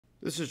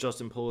This is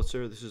Justin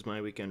Pulitzer. This is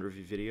my weekend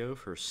review video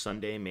for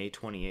Sunday, May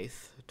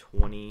 28th,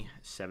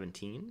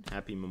 2017.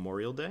 Happy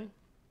Memorial Day.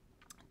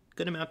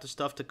 Good amount of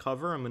stuff to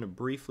cover. I'm going to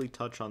briefly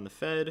touch on the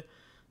Fed,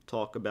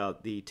 talk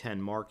about the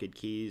 10 market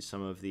keys,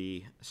 some of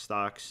the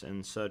stocks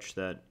and such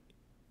that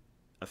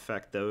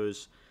affect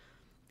those,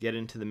 get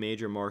into the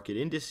major market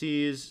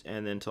indices,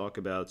 and then talk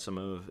about some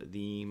of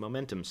the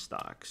momentum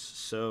stocks.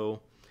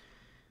 So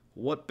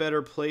what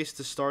better place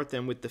to start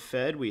than with the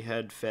Fed? We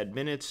had Fed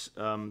minutes.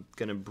 Going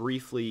to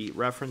briefly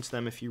reference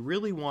them. If you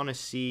really want to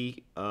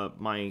see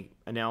my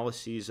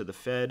analyses of the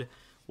Fed,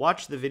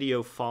 watch the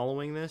video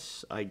following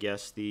this. I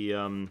guess the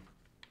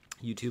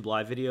YouTube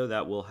live video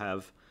that will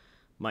have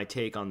my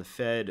take on the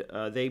Fed.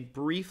 They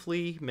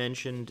briefly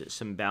mentioned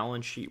some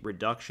balance sheet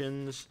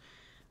reductions.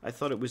 I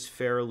thought it was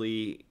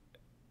fairly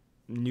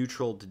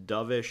neutral to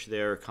dovish,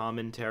 their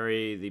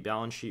commentary. The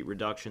balance sheet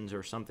reductions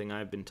are something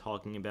I've been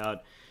talking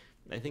about.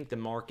 I think the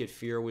market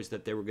fear was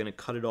that they were going to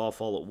cut it off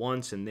all at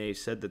once, and they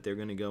said that they're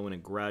going to go in a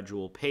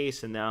gradual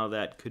pace, and now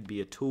that could be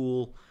a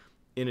tool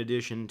in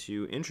addition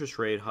to interest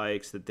rate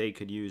hikes that they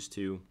could use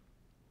to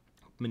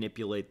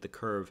manipulate the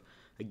curve.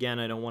 Again,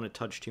 I don't want to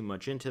touch too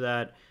much into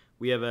that.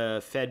 We have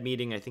a Fed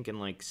meeting, I think, in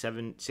like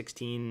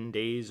 16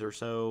 days or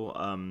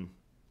so,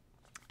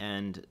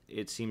 and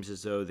it seems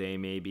as though they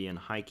may be in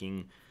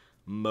hiking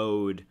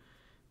mode.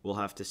 We'll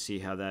have to see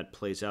how that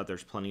plays out.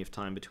 There's plenty of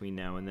time between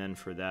now and then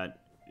for that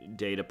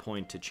data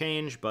point to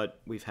change, but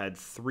we've had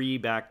 3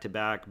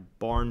 back-to-back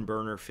barn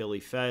burner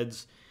Philly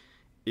Feds.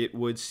 It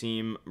would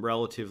seem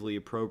relatively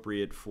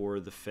appropriate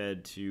for the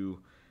Fed to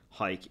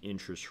hike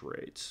interest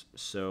rates.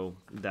 So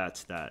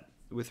that's that.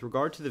 With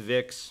regard to the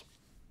VIX,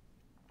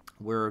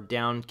 we're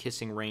down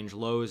kissing range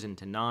lows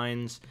into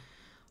 9s.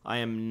 I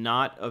am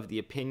not of the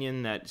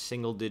opinion that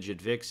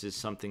single-digit VIX is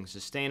something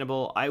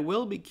sustainable. I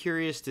will be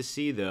curious to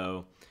see,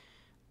 though,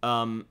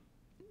 now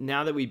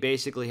that we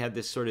basically had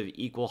this sort of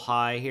equal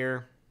high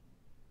here,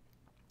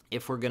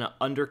 if we're going to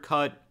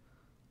undercut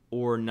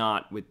or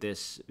not with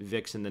this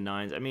VIX in the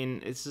 9s. I mean,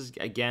 this is,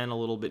 again, a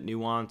little bit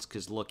nuanced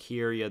because look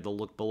here, you had the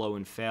look below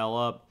and fail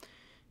up.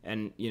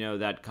 And, you know,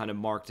 that kind of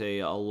marked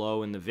a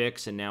low in the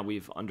VIX, and now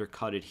we've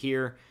undercut it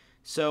here.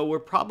 So we're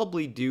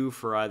probably due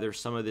for either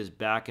some of this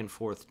back and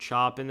forth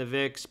chop in the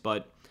VIX,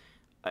 but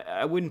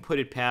I wouldn't put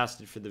it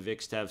past it for the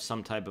VIX to have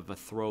some type of a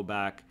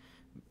throwback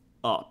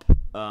up.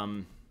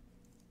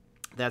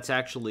 That's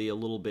actually a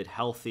little bit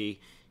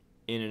healthy.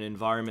 In an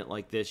environment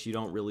like this, you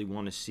don't really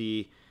want to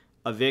see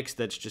a VIX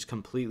that's just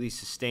completely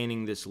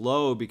sustaining this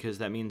low, because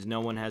that means no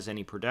one has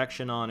any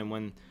protection on. And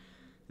when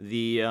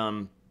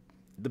the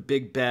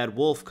big bad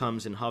wolf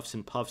comes and huffs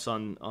and puffs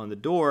on the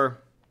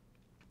door,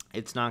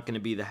 it's not going to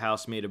be the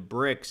house made of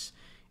bricks.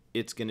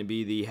 It's going to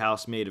be the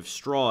house made of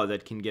straw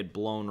that can get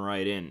blown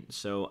right in.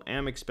 So I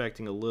am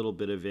expecting a little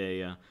bit of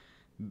a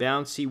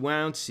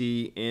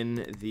bouncy-wouncy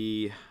in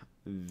the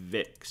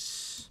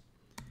VIX.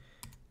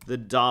 The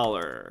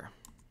dollar.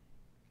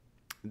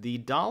 The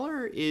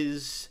dollar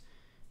is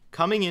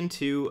coming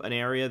into an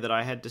area that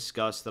I had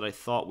discussed that I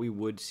thought we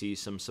would see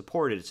some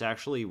support. It's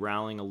actually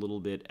rallying a little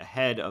bit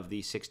ahead of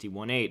the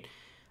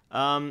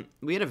 61.8.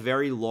 We had a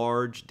very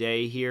large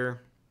day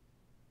here.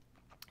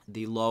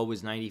 The low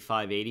was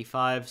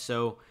 95.85,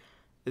 so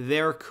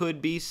there could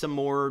be some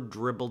more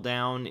dribble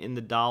down in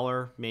the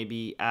dollar,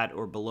 maybe at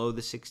or below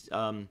the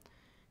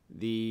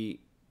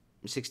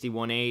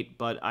 61.8,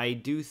 but I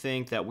do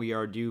think that we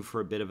are due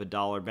for a bit of a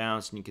dollar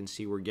bounce, and you can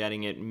see we're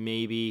getting it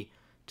maybe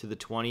to the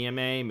 20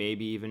 MA,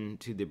 maybe even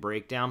to the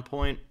breakdown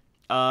point.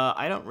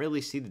 I don't really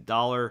see the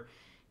dollar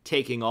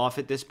taking off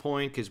at this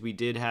point because we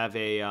did have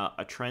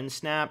a trend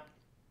snap.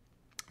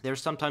 There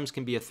sometimes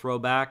can be a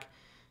throwback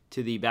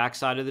to the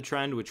backside of the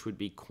trend, which would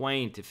be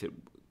quaint if it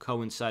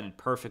coincided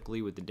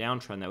perfectly with the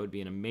downtrend. That would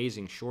be an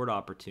amazing short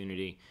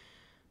opportunity.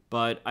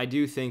 But I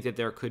do think that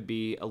there could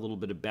be a little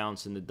bit of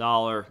bounce in the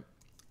dollar,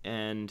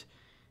 and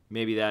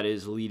maybe that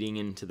is leading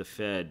into the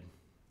Fed.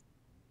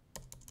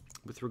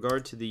 With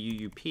regard to the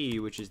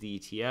UUP, which is the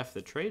ETF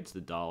that trades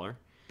the dollar,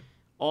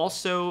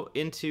 also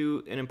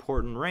into an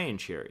important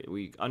range here.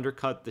 We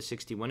undercut the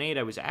 61.8.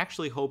 I was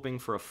actually hoping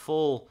for a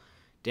full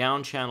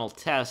down channel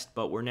test,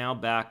 but we're now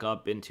back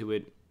up into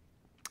it,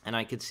 and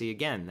I could see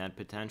again that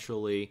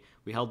potentially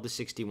we held the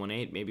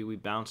 61.8. Maybe we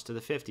bounced to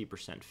the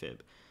 50%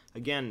 fib.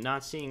 Again,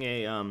 not seeing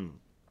a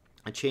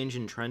change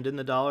in trend in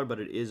the dollar, but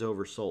it is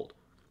oversold.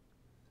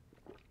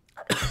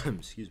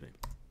 Excuse me.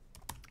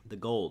 The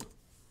gold.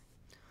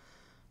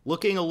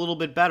 Looking a little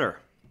bit better.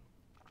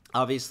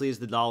 Obviously, as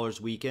the dollar's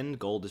weakened,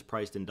 gold is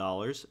priced in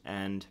dollars,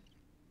 and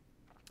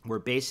we're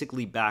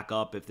basically back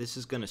up. If this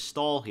is going to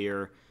stall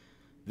here,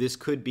 this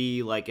could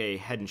be like a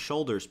head and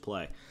shoulders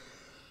play.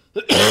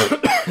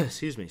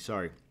 Excuse me,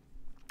 sorry.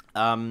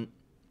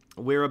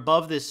 We're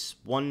above this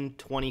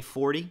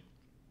 120.40.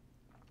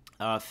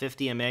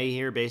 50 MA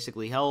here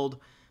basically held.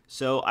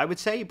 So I would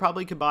say you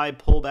probably could buy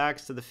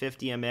pullbacks to the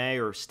 50 MA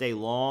or stay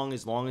long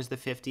as the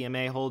 50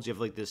 MA holds. You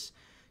have like this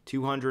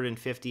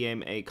 250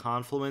 MA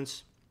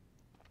confluence.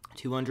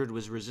 200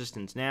 was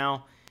resistance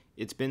now.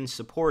 It's been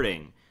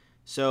supporting.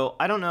 So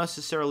I don't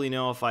necessarily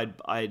know if I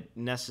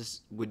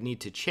would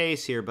need to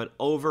chase here, but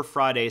over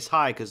Friday's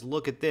high, because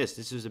look at this.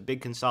 This was a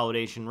big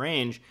consolidation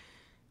range.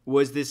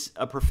 Was this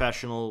a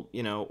professional,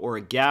 or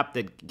a gap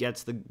that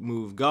gets the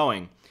move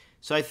going?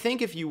 So I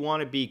think if you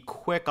want to be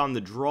quick on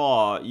the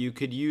draw, you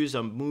could use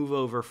a move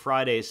over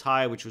Friday's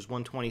high, which was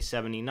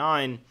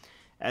 120.79,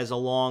 as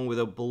along with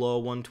a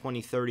below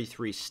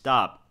 120.33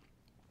 stop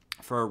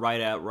for a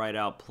right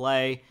out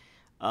play.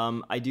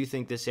 I do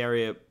think this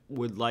area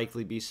would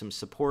likely be some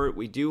support.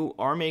 We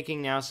are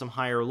making now some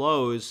higher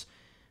lows,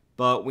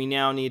 but we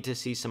now need to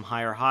see some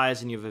higher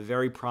highs, and you have a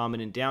very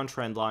prominent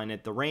downtrend line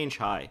at the range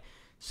high.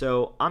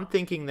 So I'm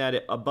thinking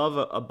that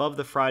above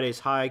the Friday's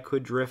high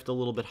could drift a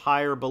little bit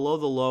higher. Below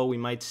the low, we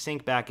might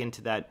sink back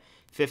into that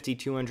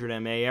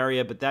 50-200 MA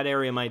area, but that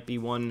area might be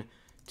one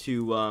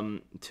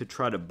to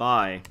try to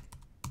buy.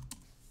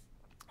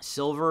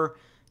 Silver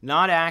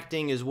not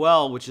acting as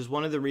well, which is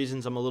one of the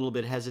reasons I'm a little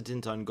bit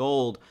hesitant on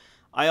gold.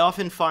 I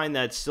often find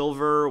that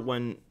silver,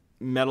 when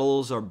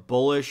metals are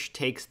bullish,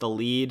 takes the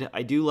lead.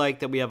 I do like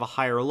that we have a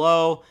higher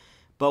low,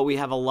 but we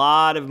have a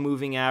lot of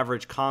moving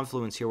average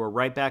confluence here. We're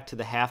right back to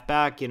the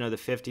halfback, the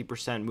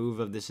 50% move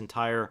of this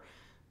entire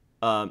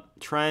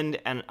trend.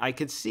 And I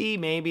could see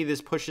maybe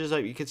this pushes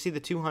up. You could see the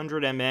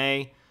 200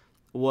 MA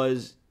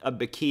was a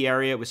key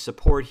area. It was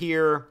support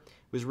here.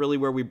 It was really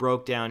where we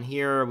broke down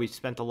here. We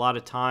spent a lot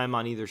of time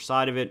on either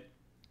side of it.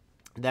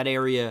 That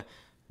area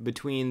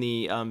between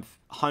the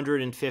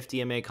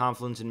 150 MA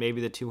confluence and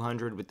maybe the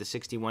 200 with the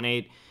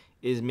 61.8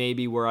 is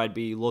maybe where I'd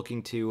be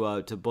looking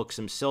to book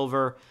some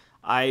silver.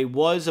 I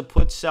was a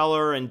put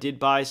seller and did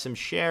buy some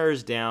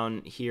shares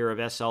down here of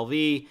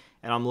SLV,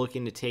 and I'm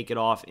looking to take it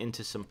off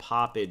into some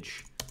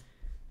poppage.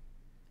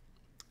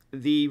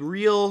 The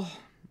real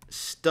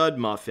stud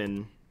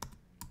muffin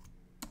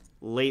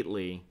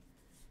lately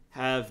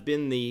have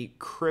been the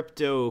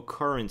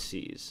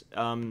cryptocurrencies.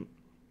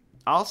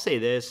 I'll say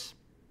this.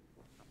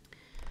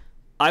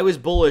 I was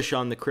bullish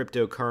on the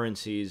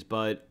cryptocurrencies,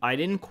 but I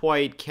didn't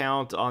quite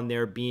count on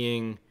there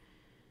being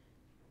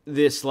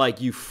this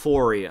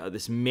euphoria,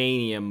 this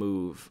mania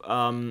move.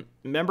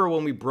 Remember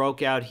when we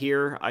broke out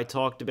here, I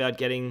talked about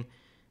getting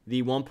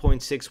the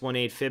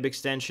 1.618 fib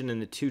extension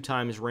and the 2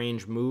 times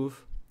range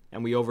move,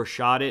 and we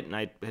overshot it, and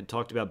I had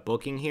talked about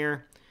booking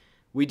here.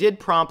 We did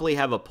promptly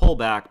have a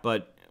pullback,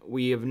 but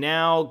we have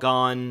now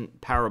gone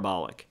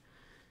parabolic.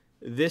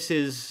 This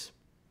is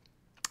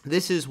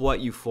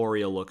what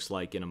euphoria looks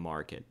like in a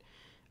market.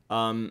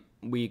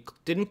 We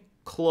didn't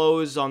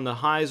close on the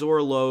highs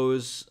or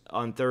lows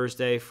on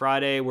Thursday.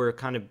 Friday, we're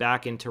kind of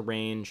back into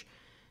range.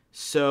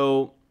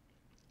 So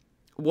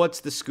what's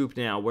the scoop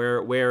now?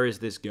 Where is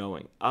this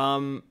going?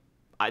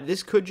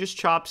 This could just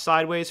chop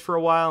sideways for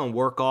a while and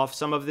work off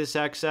some of this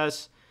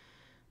excess.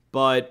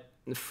 But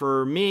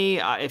for me,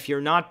 if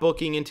you're not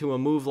booking into a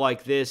move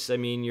like this, I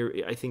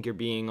think you're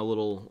being a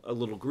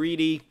little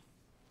greedy.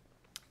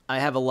 I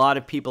have a lot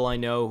of people I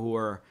know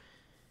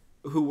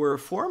who were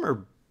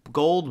former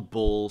gold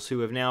bulls who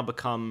have now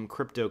become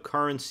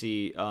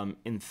cryptocurrency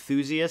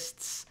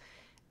enthusiasts,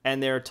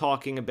 and they're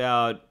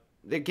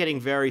getting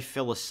very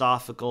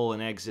philosophical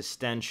and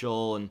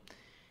existential, and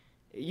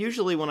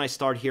usually when I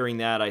start hearing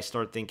that, I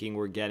start thinking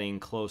we're getting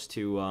close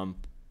to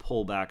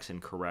pullbacks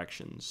and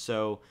corrections.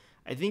 So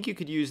I think you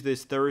could use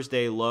this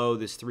Thursday low,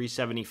 this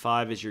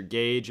 375, as your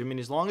gauge.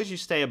 As long as you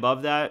stay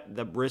above that,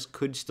 the risk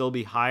could still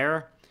be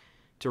higher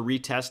to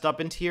retest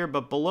up into here,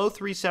 but below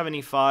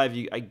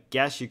 375, I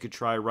guess you could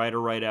try right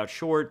or right out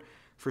short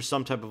for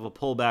some type of a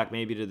pullback,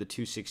 maybe to the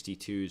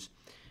 262s.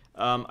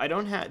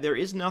 There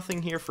is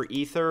nothing here for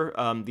Ether.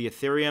 The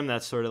Ethereum,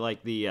 that's sort of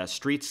like the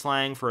street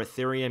slang for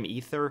Ethereum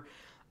Ether.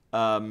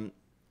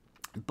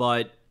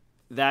 But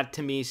that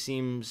to me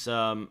seems,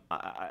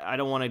 I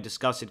don't want to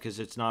discuss it because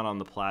it's not on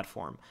the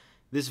platform.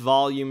 This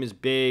volume is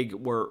big.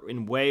 We're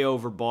in way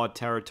overbought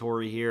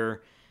territory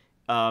here.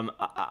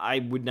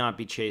 I would not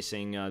be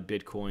chasing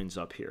Bitcoins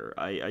up here.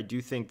 I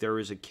do think there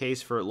is a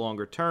case for it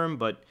longer term,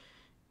 but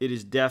it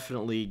is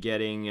definitely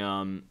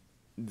getting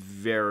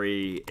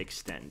very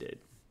extended.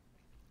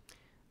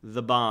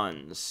 The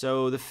bonds.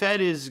 So the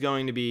Fed is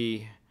going to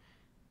be,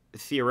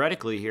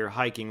 theoretically here,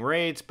 hiking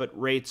rates, but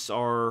rates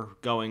are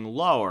going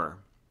lower.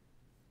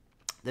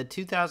 The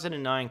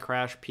 2009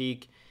 crash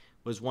peak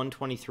was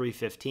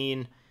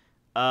 123.15.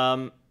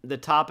 The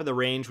top of the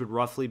range would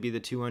roughly be the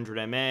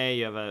 200 MA.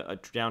 You have a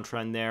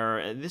downtrend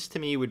there. This to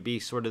me would be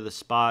sort of the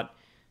spot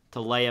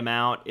to lay them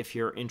out if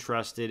you're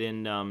interested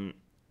in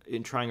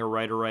trying a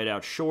right or right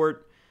out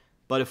short.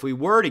 But if we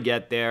were to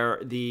get there,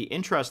 the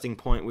interesting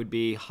point would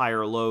be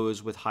higher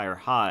lows with higher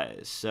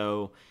highs.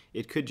 So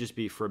it could just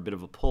be for a bit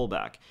of a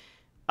pullback.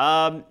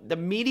 The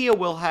media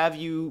will have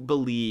you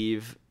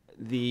believe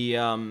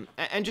and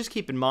just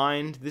keep in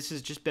mind, this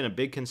has just been a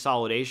big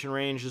consolidation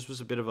range. This was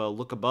a bit of a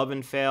look above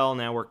and fail.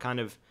 Now we're kind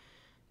of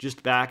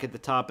just back at the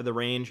top of the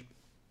range.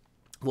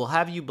 Will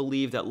have you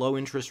believe that low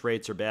interest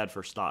rates are bad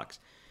for stocks.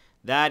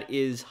 That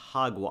is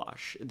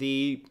hogwash.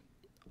 The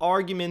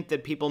argument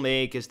that people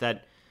make is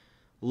that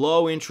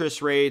low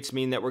interest rates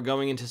mean that we're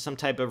going into some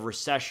type of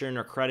recession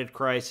or credit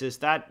crisis.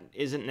 That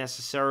isn't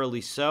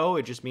necessarily so.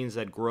 It just means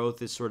that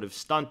growth is sort of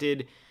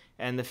stunted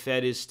and the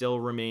Fed is still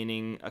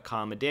remaining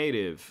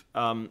accommodative.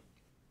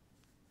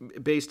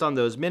 Based on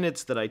those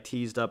minutes that I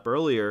teased up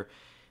earlier,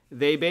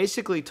 they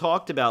basically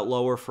talked about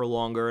lower for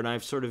longer, and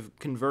I've sort of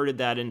converted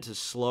that into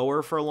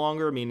slower for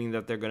longer, meaning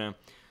that they're going to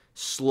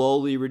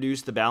slowly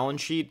reduce the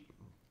balance sheet.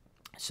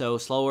 So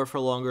slower for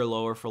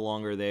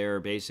longer, they are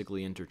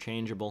basically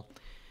interchangeable.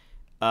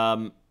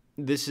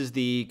 This is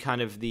the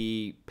kind of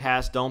the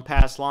pass, don't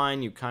pass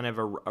line. You kind of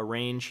a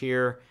range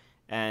here,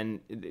 and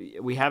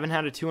we haven't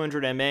had a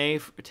 200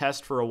 MA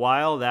test for a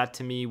while. That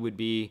to me would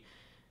be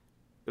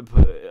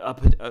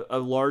a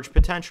large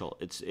potential.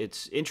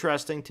 It's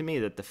interesting to me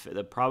that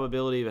the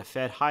probability of a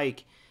Fed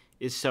hike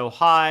is so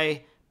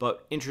high,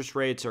 but interest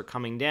rates are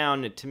coming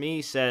down. It to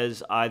me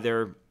says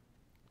either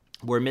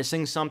we're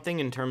missing something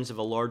in terms of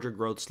a larger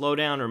growth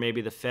slowdown, or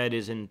maybe the Fed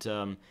isn't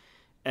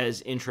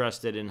as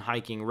interested in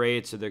hiking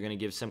rates, or they're going to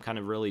give some kind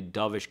of really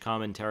dovish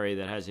commentary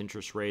that has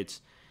interest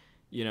rates,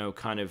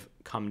 kind of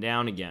come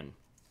down again.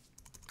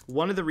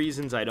 One of the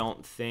reasons I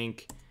don't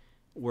think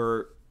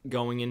we're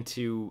going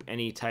into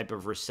any type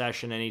of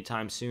recession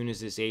anytime soon is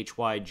this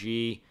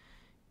HYG.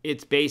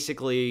 It's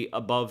basically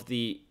above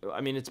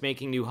it's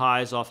making new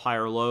highs off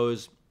higher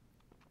lows.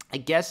 I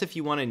guess if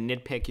you want to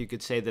nitpick, you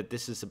could say that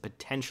this is a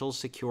potential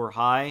secure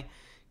high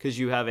because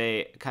you have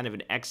a kind of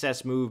an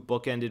excess move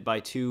bookended by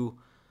two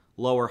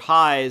lower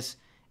highs.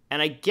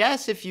 And I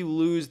guess if you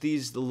lose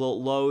these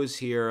lows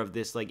here of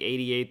this like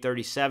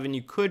 88.37,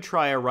 you could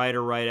try a right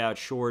or right out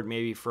short,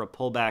 maybe for a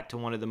pullback to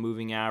one of the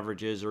moving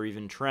averages or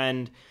even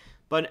trend.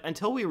 But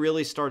until we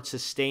really start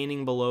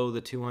sustaining below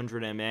the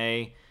 200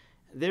 MA,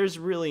 there's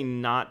really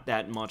not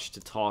that much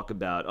to talk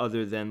about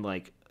other than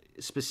like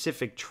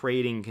specific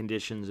trading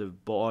conditions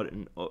of bought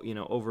and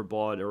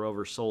overbought or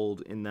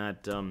oversold in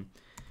that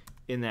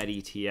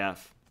ETF.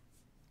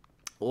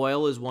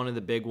 Oil is one of the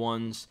big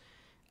ones.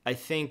 I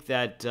think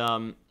that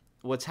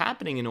what's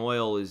happening in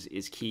oil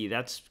is key.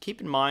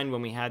 Keep in mind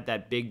when we had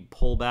that big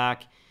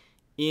pullback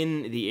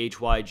in the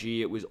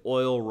HYG, it was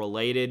oil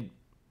related.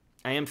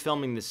 I am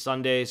filming this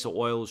Sunday, so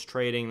oil is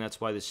trading. That's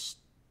why this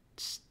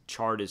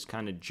chart is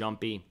kind of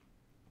jumpy.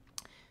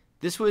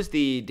 This was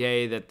the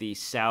day that the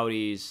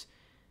Saudis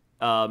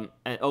and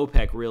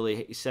OPEC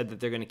really said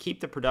that they're going to keep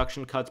the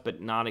production cuts but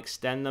not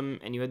extend them.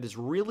 And you had this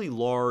really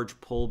large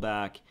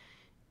pullback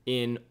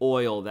in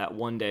oil that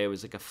one day. It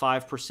was like a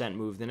 5%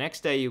 move. The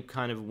next day you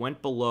kind of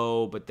went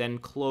below but then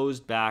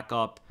closed back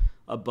up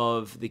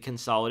above the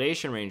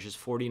consolidation range, is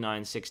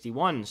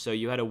 49.61. So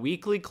you had a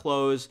weekly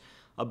close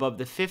above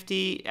the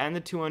 50 and the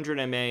 200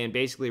 MA and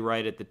basically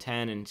right at the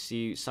 10, and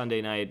see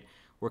Sunday night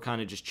we're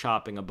kind of just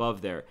chopping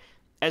above there.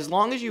 As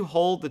long as you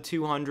hold the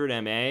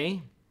 200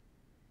 MA,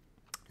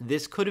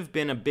 this could have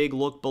been a big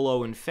look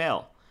below and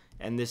fail,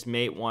 and this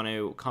may want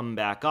to come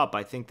back up.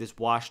 I think this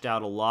washed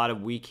out a lot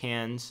of weak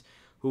hands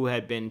who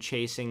had been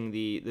chasing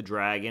the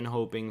dragon,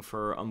 hoping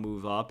for a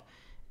move up,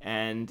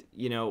 and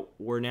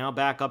we're now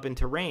back up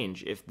into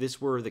range. If this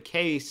were the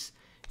case,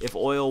 if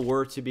oil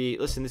were to be,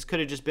 listen, this could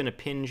have just been a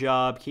pin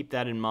job. Keep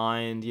that in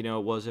mind. It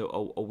was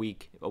a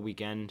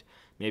weekend.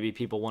 Maybe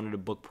people wanted to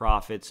book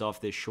profits off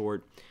this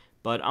short.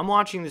 But I'm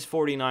watching this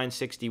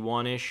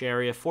 49.61-ish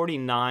area.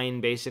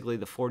 49, basically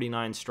the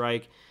 49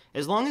 strike.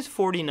 As long as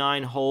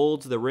 49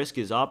 holds, the risk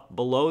is up.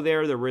 Below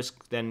there, the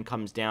risk then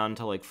comes down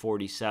to like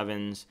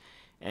 47s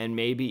and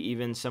maybe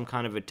even some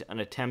kind of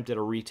an attempt at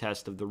a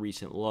retest of the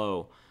recent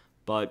low.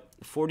 But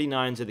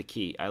 49s are the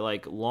key. I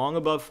like long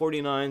above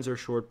 49s or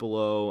short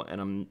below, and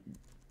I'm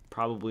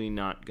probably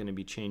not going to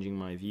be changing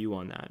my view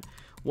on that.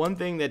 One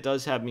thing that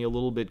does have me a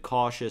little bit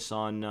cautious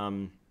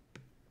on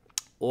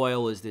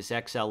oil is this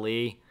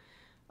XLE.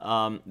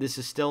 This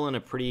is still in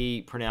a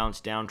pretty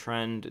pronounced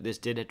downtrend. This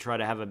did try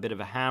to have a bit of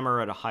a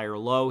hammer at a higher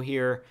low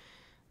here.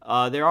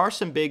 There are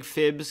some big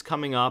fibs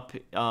coming up,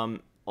 a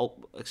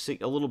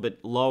little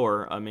bit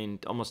lower. I mean,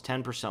 almost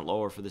 10%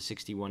 lower for the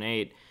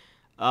 61.8.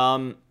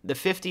 The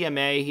 50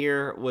 MA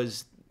here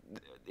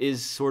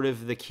is sort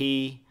of the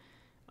key.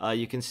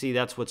 You can see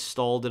that's what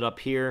stalled it up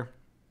here.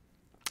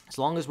 As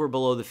long as we're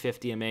below the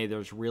 50 MA,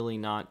 there's really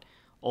not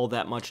all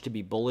that much to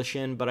be bullish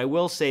in. But I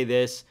will say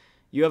this.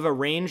 You have a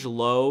range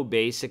low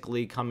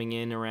basically coming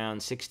in around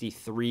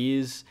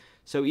 63s.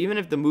 So even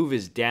if the move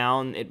is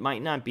down, it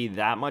might not be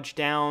that much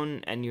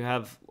down. And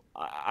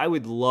I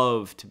would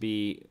love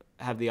to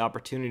have the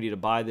opportunity to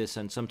buy this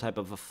on some type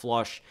of a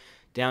flush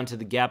down to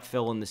the gap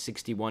fill in the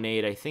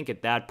 61.8. I think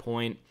at that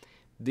point,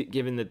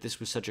 given that this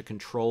was such a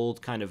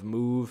controlled kind of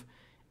move,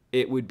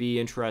 it would be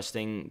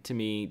interesting to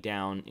me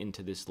down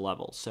into this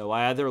level. So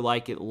I either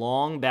like it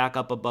long back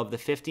up above the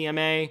 50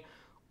 MA,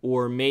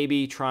 or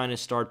maybe trying to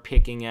start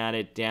picking at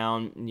it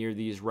down near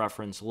these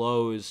reference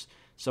lows,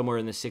 somewhere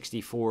in the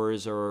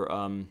 64s,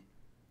 or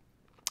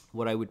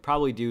what I would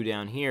probably do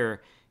down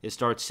here is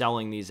start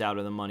selling these out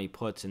of the money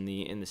puts in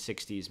the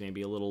 60s,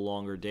 maybe a little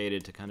longer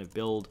dated, to kind of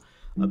build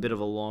a bit of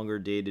a longer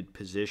dated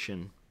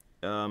position.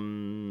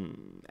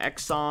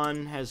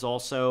 Exxon has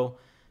also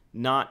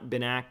not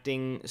been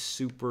acting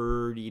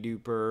super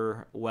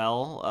duper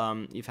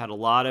well. You've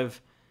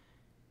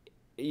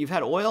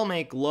had oil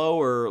make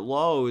lower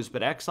lows,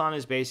 but Exxon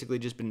has basically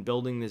just been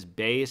building this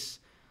base.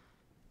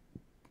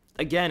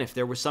 Again, if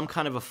there was some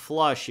kind of a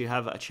flush, you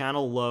have a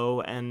channel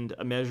low and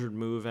a measured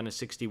move and a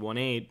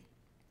 61.8,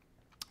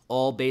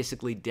 all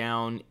basically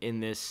down in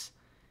this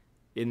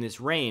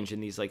range, in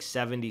these like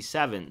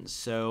 77s.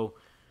 So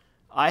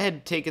I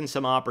had taken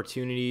some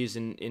opportunities,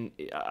 and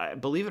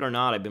believe it or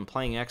not, I've been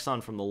playing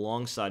Exxon from the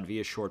long side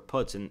via short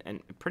puts,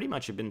 and pretty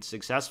much have been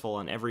successful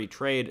on every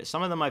trade.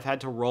 Some of them I've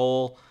had to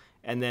roll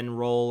and then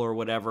roll or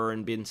whatever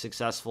and been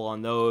successful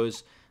on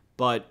those,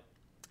 but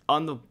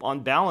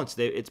on balance,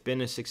 it's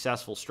been a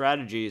successful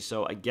strategy,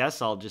 so I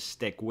guess I'll just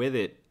stick with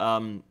it.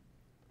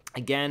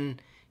 Again,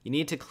 you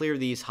need to clear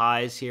these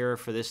highs here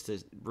for this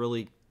to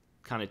really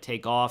kind of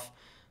take off,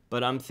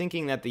 but I'm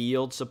thinking that the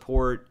yield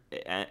support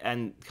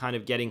and kind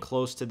of getting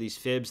close to these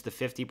fibs, the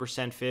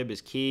 50% fib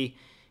is key.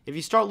 If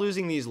you start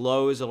losing these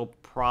lows, it'll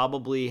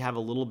probably have a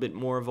little bit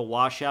more of a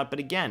washout, but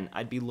again,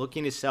 I'd be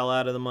looking to sell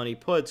out of the money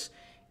puts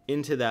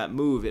into that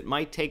move. It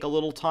might take a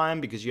little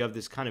time because you have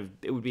this kind of,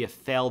 it would be a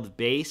failed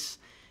base,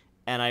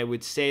 and I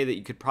would say that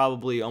you could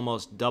probably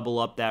almost double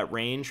up that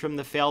range from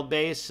the failed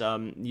base,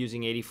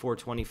 using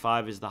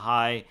 84.25 as the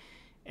high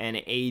and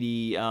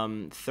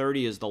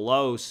 80.30 as the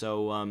low.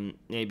 So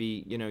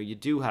maybe, you know, you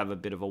do have a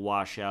bit of a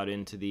washout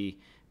into the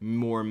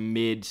more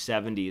mid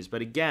 70s.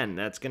 But again,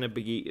 that's going to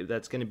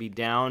be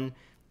down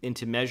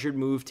into measured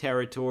move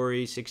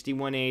territory,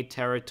 61.8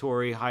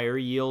 territory, higher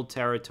yield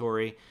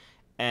territory,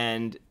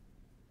 and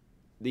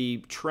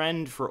the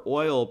trend for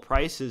oil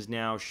prices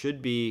now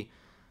should be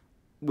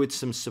with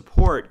some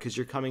support because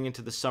you're coming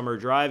into the summer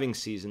driving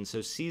season. So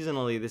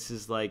seasonally, this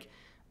is like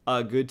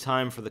a good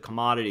time for the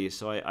commodity.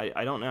 So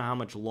I don't know how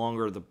much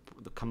longer the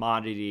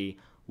commodity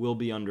will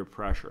be under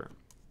pressure.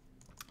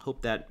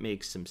 Hope that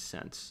makes some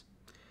sense.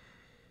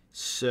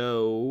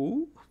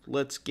 So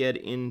let's get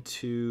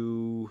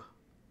into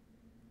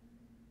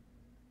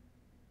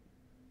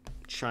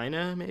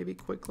China maybe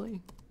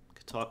quickly.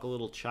 Could talk a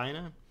little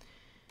China.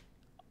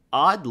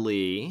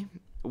 Oddly,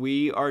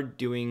 we are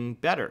doing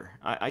better.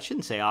 I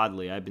shouldn't say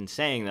oddly. I've been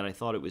saying that I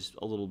thought it was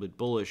a little bit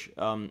bullish.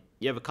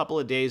 You have a couple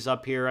of days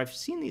up here. I've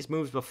seen these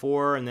moves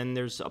before, and then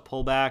there's a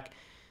pullback.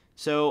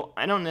 So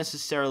I don't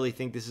necessarily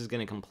think this is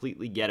going to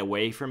completely get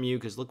away from you,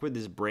 because look where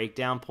this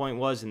breakdown point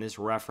was in this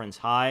reference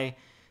high.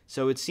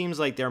 So it seems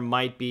like there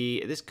might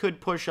be, this could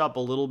push up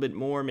a little bit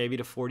more, maybe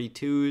to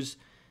 42s,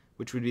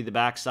 which would be the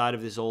backside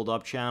of this old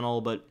up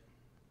channel, but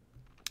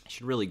I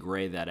should really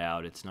gray that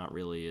out. It's not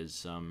really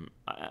as,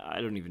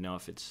 I don't even know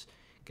if it's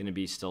going to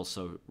be still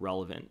so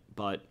relevant,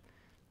 but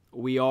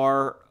we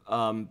are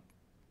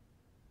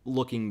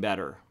looking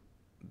better.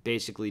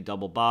 Basically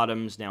double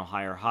bottoms, now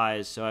higher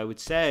highs. So I would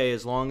say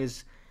as long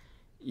as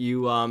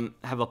you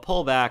have a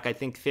pullback, I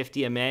think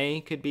 50 MA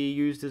could be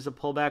used as a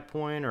pullback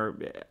point, or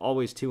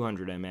always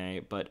 200 MA,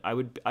 but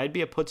I'd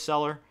be a put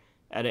seller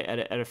at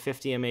a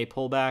 50 MA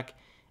pullback.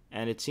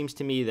 And it seems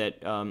to me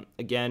that,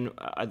 again,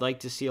 I'd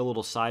like to see a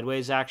little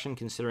sideways action,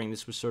 considering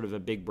this was sort of a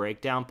big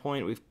breakdown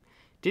point. We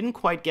didn't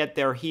quite get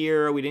there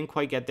here. We didn't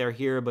quite get there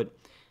here, but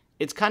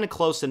it's kind of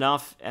close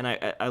enough. And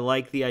I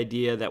like the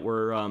idea that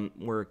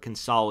we're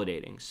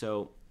consolidating.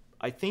 So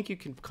I think you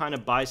can kind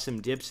of buy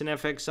some dips in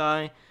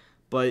FXI,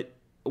 but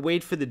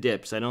wait for the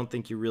dips. I don't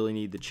think you really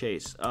need the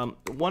chase.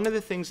 One of the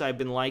things I've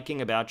been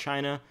liking about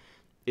China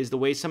is the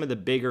way some of the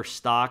bigger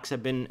stocks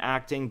have been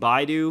acting.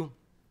 BIDU,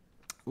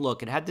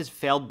 look, it had this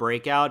failed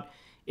breakout.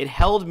 It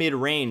held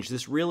mid-range.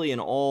 This really, in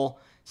all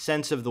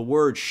sense of the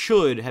word,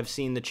 should have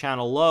seen the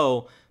channel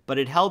low, but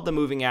it held the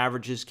moving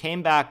averages,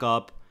 came back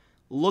up,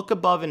 look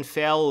above and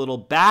fail a little,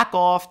 back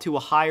off to a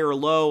higher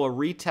low, a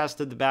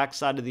retest of the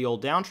backside of the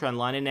old downtrend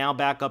line, and now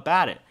back up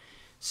at it.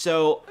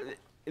 So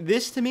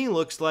this to me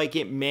looks like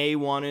it may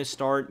want to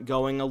start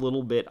going a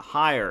little bit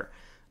higher.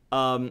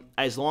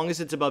 As long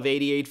as it's above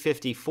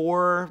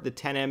 88.54, the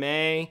 10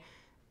 MA,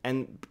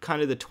 and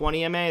kind of the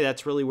 20 MA,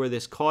 that's really where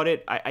this caught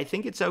it. I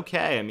think it's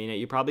okay. I mean,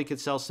 you probably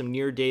could sell some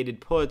near-dated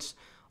puts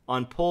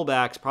on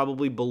pullbacks,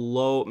 probably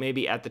below,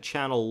 maybe at the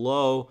channel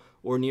low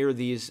or near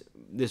this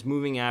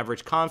moving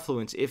average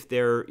confluence, if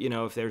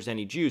there's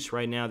any juice.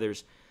 Right now,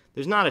 there's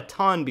not a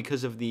ton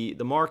because of the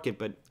market,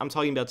 but I'm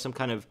talking about some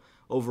kind of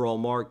overall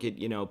market,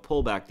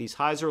 pullback. These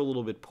highs are a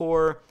little bit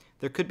poor.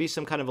 There could be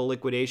some kind of a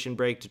liquidation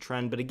break to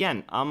trend, but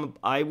again,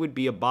 I would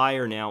be a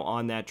buyer now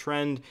on that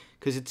trend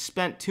because it's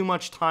spent too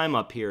much time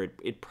up here.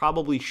 It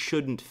probably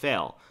shouldn't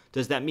fail.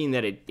 Does that mean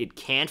that it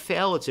can't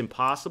fail? It's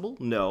impossible?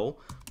 No,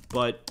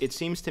 but it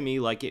seems to me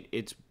like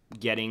it's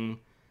getting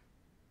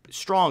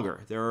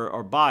stronger. There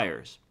are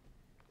buyers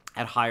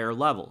at higher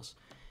levels.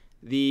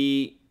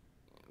 The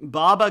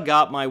BABA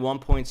got my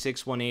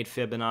 1.618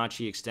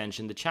 Fibonacci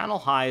extension. The channel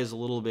high is a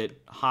little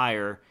bit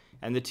higher,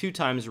 and the 2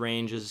 times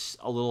range is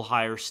a little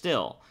higher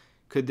still.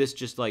 Could this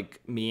just like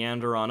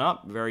meander on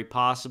up? Very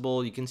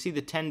possible. You can see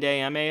the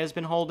 10-day MA has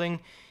been holding.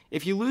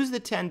 If you lose the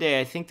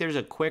 10-day, I think there's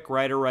a quick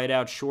right or right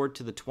out short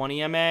to the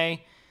 20 MA.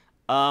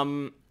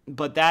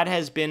 But that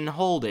has been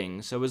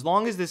holding. So as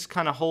long as this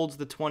kind of holds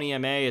the 20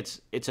 MA,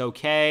 it's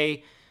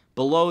okay.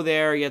 Below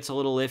there, it gets a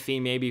little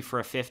iffy, maybe for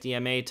a 50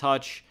 MA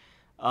touch.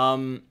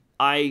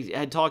 I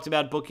had talked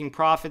about booking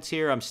profits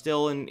here. I'm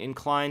still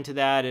inclined to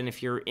that. And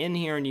if you're in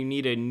here and you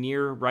need a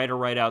near right or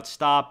right out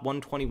stop,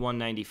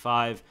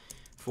 121.95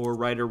 for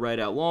right or right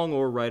out long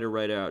or right or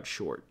right out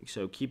short.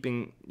 So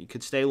you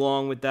could stay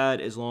long with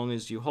that as long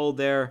as you hold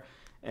there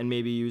and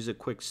maybe use a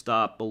quick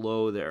stop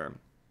below there.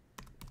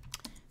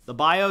 The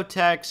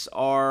biotechs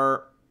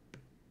are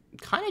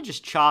kind of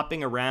just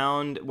chopping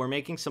around. We're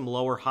making some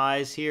lower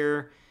highs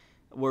here.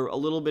 We're a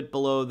little bit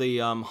below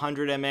the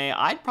 100 MA.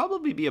 I'd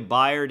probably be a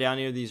buyer down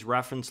near these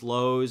reference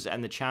lows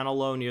and the channel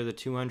low near the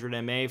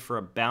 200 MA for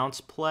a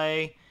bounce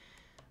play.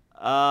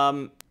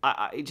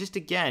 Just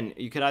again,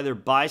 you could either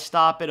buy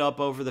stop it up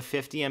over the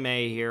 50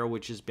 MA here,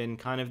 which has been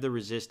kind of the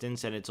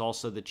resistance, and it's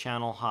also the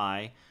channel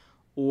high,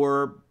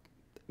 or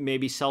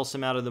maybe sell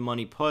some out of the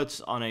money puts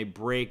on a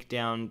break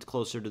down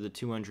closer to the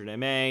 200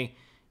 MA,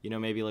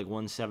 maybe like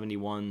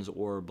 171s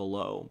or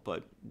below.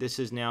 But this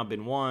has now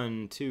been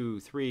 1, 2,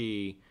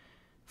 3,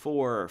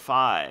 4,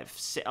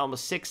 5,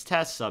 almost 6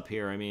 tests up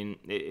here. I mean,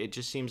 it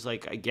just seems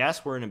like, I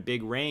guess we're in a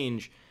big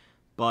range,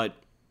 but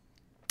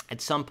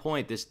at some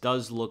point this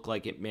does look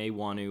like it may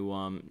want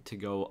to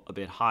go a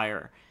bit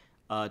higher.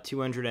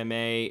 200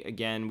 MA,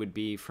 again, would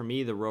be, for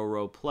me, the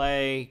row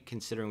play,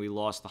 considering we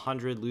lost the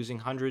 100. Losing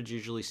 100s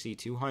usually see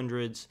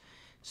 200s.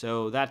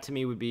 So that, to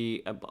me, would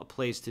be a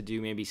place to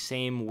do maybe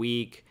same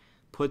week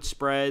put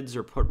spreads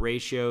or put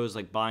ratios,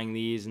 like buying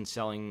these and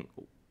selling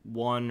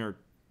 1 or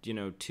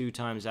 2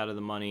 times out of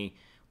the money,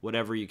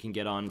 whatever you can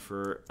get on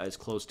for as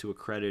close to a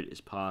credit as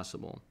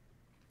possible.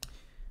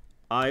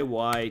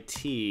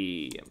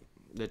 IYT,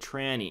 the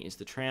trannies,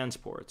 the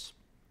transports.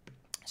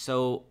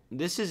 So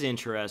this is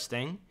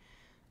interesting.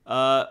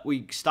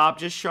 We stopped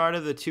just short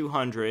of the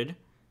 200.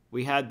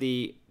 We had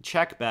the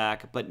check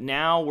back, but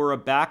now we're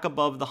back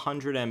above the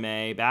 100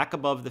 MA, back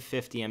above the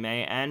 50 MA,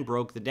 and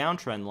broke the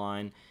downtrend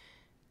line.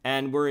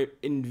 And we're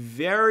in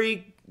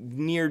very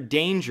near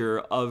danger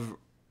of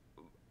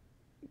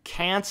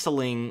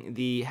canceling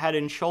the head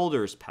and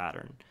shoulders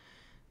pattern.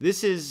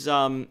 This is,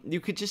 you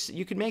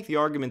could make the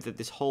argument that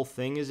this whole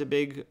thing is a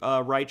big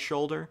right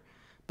shoulder.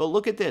 But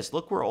look at this.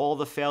 Look where all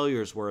the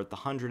failures were at the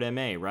 100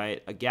 MA,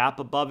 right? A gap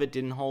above it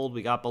didn't hold.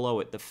 We got below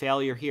it. The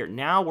failure here.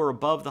 Now we're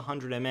above the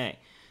 100 MA.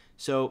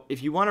 So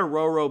if you want a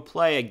row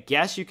play, I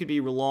guess you could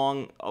be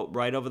long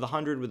right over the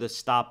 100 with a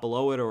stop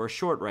below it or a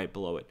short right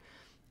below it.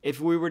 If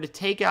we were to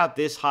take out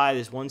this high,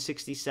 this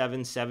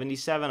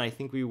 167.77, I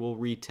think we will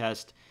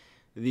retest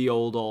the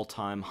old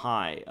all-time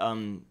high.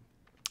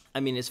 I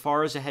mean, as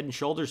far as a head and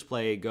shoulders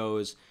play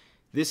goes,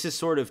 this is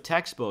sort of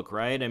textbook,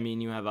 right? I mean,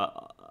 you have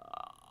a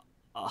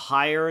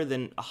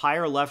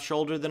higher left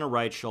shoulder than a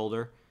right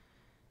shoulder,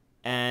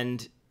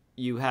 and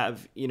you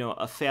have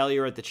a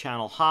failure at the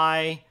channel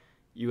high.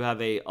 You have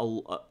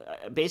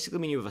basically, I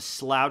mean, you have a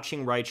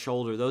slouching right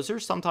shoulder. Those are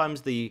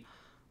sometimes the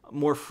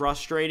more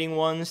frustrating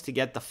ones to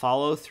get the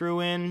follow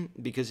through in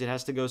because it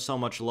has to go so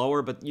much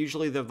lower, but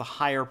usually they're the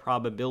higher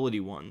probability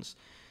ones.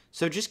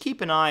 So just keep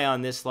an eye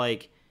on this,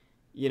 like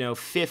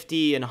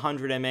 50 and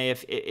 100 MA.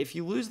 If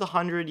you lose the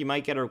 100, you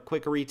might get a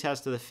quick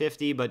retest of the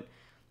 50, but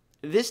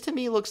this to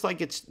me looks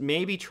like it's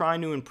maybe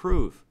trying to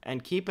improve.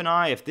 And keep an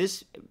eye, if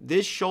this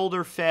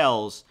shoulder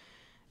fails,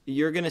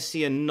 you're going to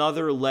see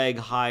another leg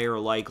higher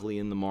likely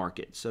in the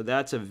market. So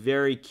that's a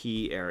very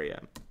key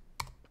area.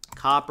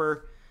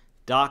 Copper,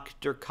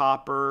 Dr.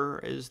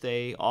 Copper, as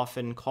they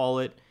often call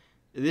it.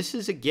 This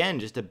is, again,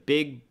 just a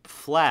big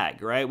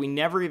flag, right? We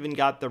never even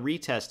got the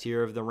retest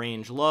here of the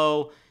range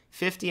low.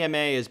 50 MA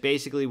is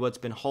basically what's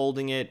been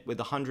holding it with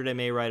 100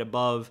 MA right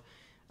above.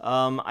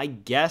 I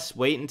guess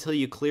wait until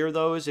you clear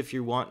those if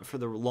you want for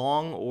the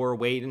long, or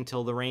wait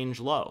until the range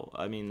low.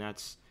 I mean,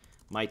 that's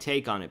my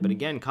take on it. But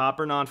again,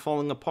 copper not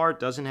falling apart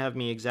doesn't have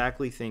me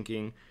exactly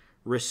thinking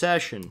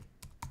recession.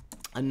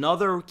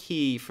 Another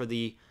key for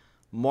the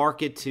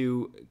market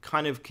to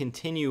kind of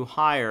continue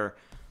higher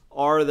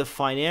are the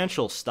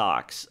financial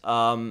stocks.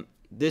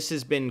 This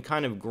has been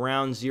kind of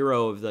ground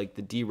zero of like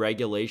the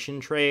deregulation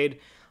trade.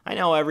 I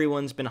know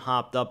everyone's been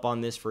hopped up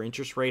on this for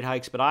interest rate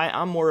hikes, but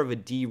I'm more of a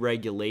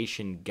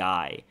deregulation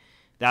guy.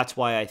 That's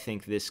why I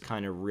think this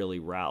kind of really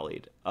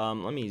rallied.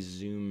 Let me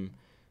zoom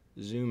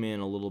in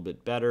a little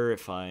bit better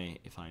if I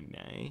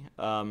may.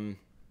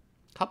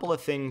 Couple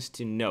of things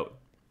to note.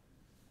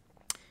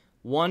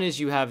 One is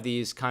you have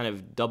these kind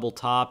of double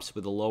tops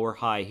with a lower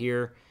high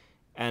here,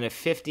 and a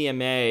 50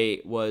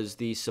 MA was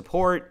the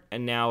support,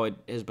 and now it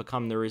has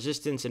become the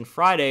resistance. And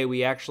Friday,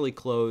 we actually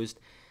closed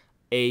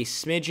a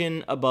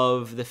smidgen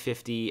above the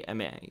 50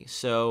 MA.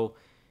 So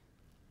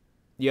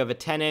you have a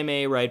 10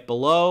 MA right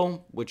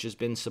below, which has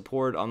been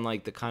support on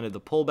like the kind of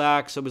the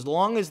pullback. So as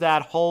long as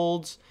that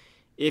holds,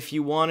 if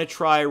you want to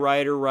try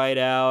right or right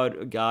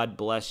out, God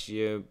bless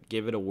you,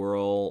 give it a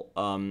whirl.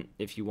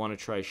 If you want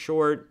to try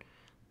short,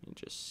 let me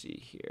just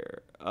see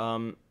here.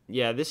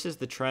 Yeah, this is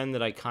the trend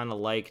that I kind of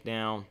like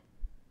now.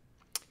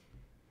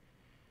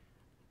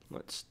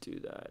 Let's do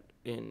that.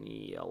 in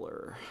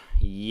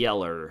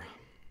Yeller.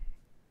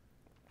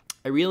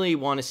 I really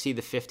want to see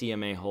the 50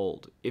 MA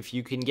hold. If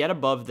you can get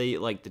above the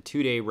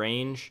 2-day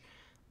range,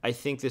 I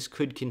think this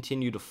could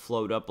continue to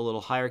float up a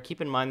little higher.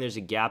 Keep in mind there's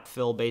a gap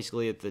fill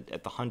basically at the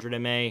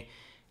 100 MA,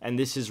 and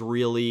this is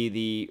really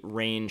the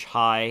range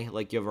high.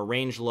 Like you have a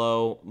range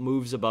low,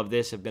 moves above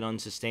this have been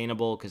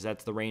unsustainable because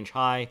that's the range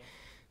high.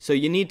 So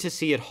you need to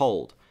see it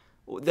hold.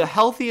 The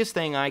healthiest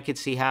thing I could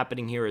see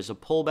happening here is a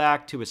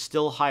pullback to a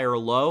still higher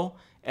low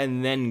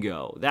and then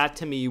go. That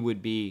to me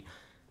would be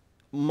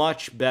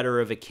much better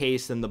of a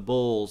case than the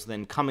bulls,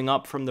 than coming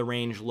up from the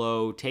range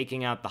low,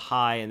 taking out the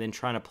high, and then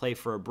trying to play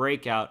for a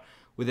breakout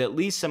with at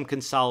least some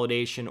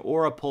consolidation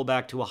or a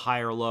pullback to a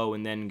higher low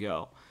and then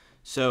go.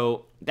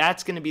 So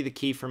that's going to be the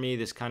key for me,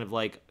 this kind of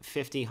like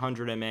 50,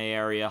 100 MA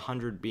area,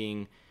 100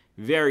 being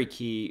very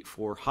key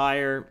for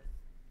higher.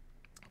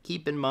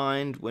 Keep in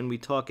mind when we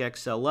talk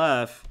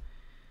XLF,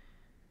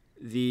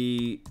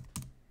 the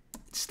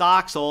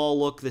stocks all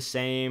look the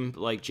same,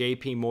 like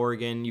JP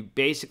Morgan. You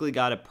basically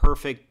got a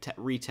perfect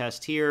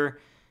retest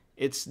here.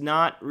 It's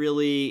not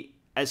really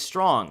as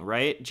strong,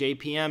 right?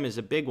 JPM is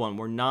a big one.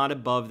 We're not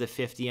above the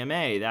 50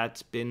 MA.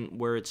 That's been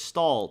where it's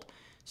stalled.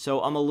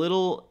 So I'm a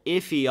little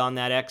iffy on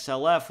that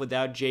XLF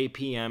without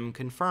JPM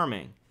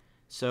confirming.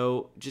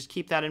 So just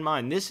keep that in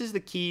mind. This is the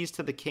keys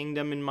to the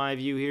kingdom in my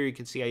view here. You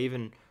can see I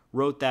even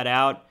wrote that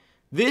out.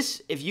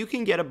 This, if you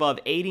can get above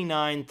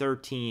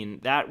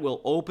 89.13, that will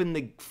open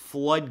the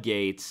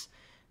floodgates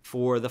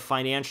for the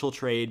financial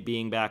trade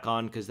being back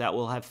on, because that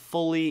will have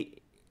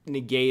fully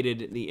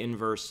negated the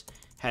inverse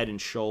head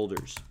and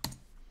shoulders.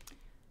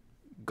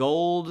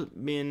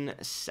 Goldman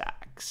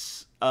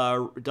Sachs,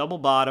 double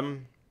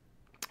bottom,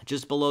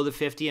 just below the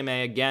 50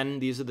 MA. Again,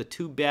 these are the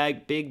two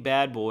big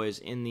bad boys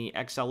in the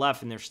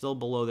XLF, and they're still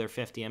below their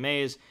 50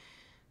 MAs.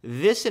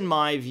 This, in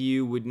my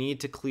view, would need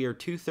to clear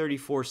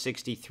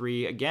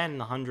 234.63. Again,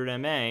 the 100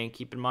 MA.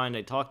 Keep in mind,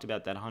 I talked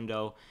about that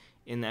hundo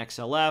in the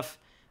XLF.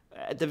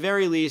 At the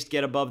very least,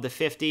 get above the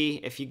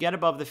 50. If you get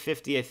above the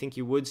 50, I think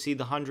you would see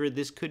the 100.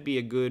 This could be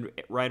a good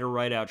right or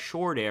right out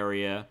short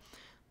area.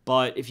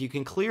 But if you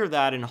can clear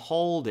that and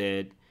hold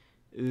it,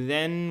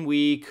 then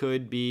we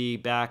could be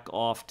back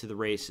off to the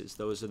races.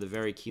 Those are the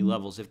very key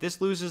levels. If this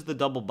loses the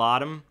double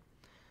bottom,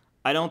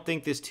 I don't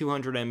think this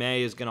 200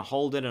 MA is going to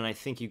hold it, and I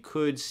think you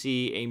could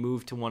see a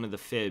move to one of the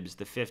fibs,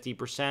 the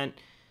 50%,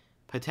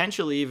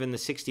 potentially even the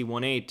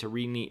 61.8 to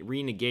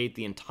renegate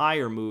the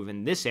entire move,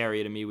 and this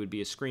area to me would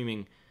be a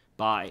screaming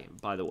buy,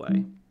 by the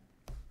way.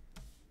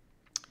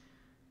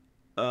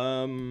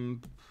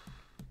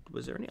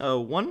 Was there any? Oh,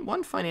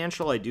 one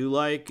financial I do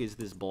like is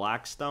this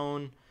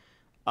Blackstone.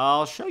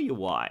 I'll show you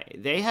why.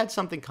 They had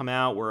something come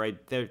out where I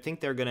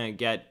think they're going to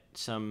get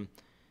some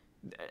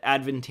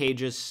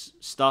advantageous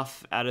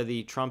stuff out of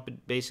the Trump,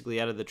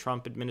 basically out of the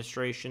Trump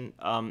administration.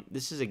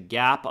 This is a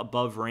gap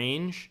above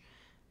range.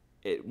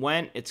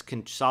 It's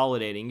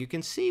consolidating. You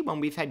can see when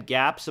we've had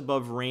gaps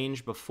above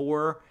range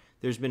before,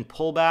 there's been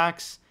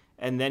pullbacks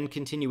and then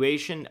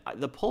continuation.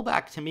 The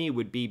pullback to me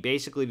would be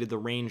basically to the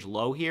range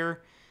low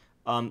here,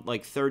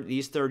 like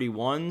these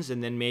 31s,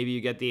 and then maybe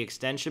you get the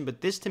extension.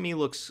 But this to me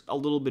looks a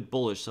little bit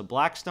bullish. So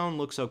Blackstone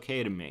looks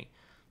okay to me.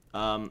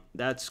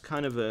 That's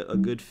kind of a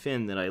good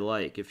fin that I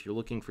like if you're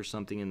looking for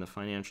something in the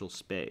financial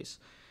space.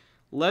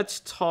 Let's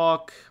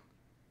talk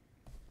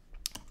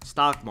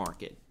stock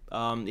market.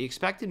 The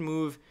expected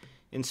move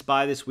in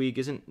SPY this week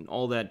isn't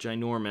all that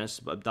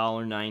ginormous, but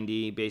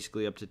 $1.90,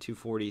 basically up to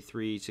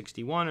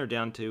 243.61, or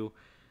down to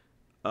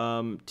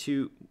oh,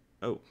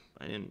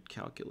 I didn't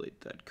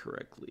calculate that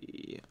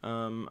correctly.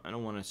 I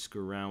don't want to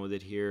screw around with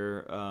it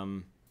here.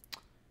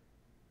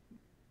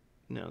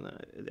 No,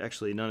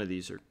 actually none of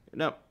these are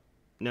No,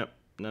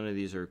 none of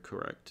these are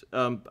correct.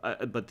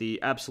 But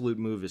the absolute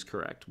move is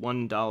correct.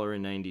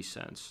 $1.90.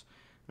 I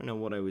don't know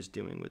what I was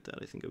doing with that.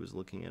 I think I was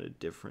looking at a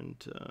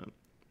different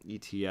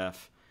ETF.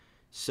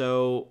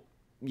 So,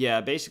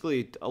 yeah,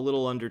 basically a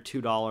little under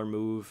 $2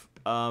 move.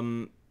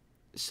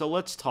 So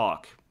let's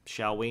talk,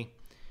 shall we?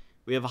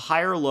 We have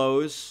higher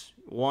lows,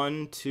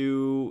 1,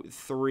 2,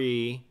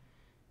 3.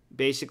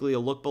 Basically a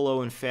look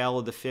below and fail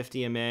of the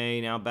 50 MA,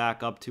 now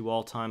back up to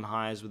all-time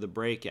highs with a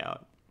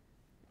breakout.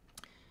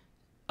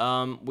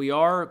 We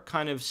are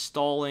kind of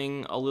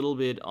stalling a little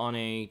bit on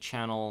a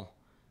channel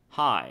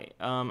high.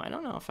 I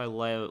don't know if I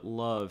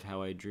love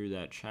how I drew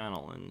that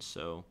channel, and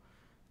so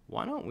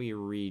why don't we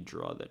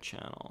redraw the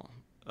channel?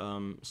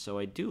 So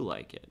I do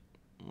like it.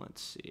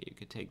 Let's see. You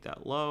could take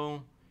that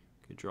low.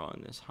 Could draw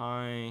in this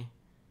high.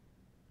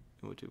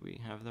 What, did we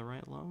have the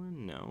right low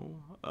in? No.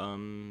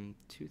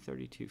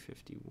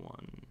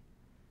 232.51.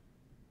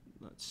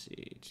 Let's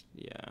see.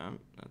 Yeah,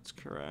 that's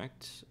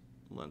correct.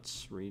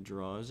 Let's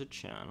redraw as a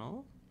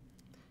channel.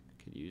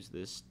 Could use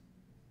this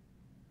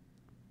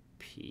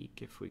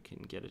peak if we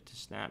can get it to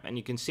snap. And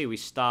you can see we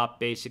stop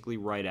basically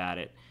right at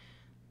it.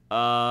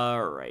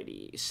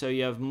 Alrighty. So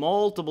you have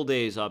multiple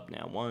days up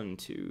now. 1,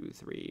 2,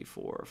 3,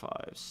 4,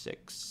 5,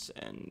 6,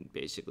 and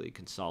basically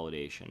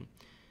consolidation.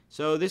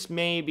 So this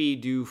may be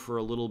due for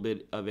a little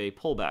bit of a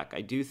pullback.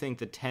 I do think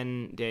the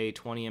 10-day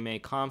 20 MA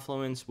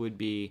confluence would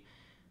be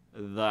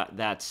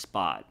that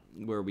spot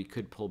where we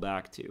could pull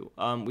back to.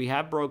 We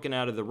have broken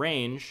out of the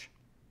range,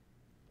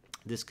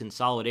 this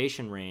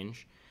consolidation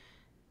range,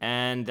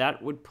 and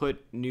that would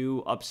put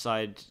new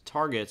upside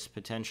targets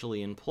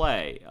potentially in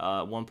play.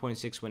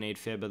 1.618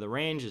 fib of the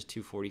range is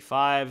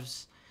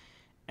 245s,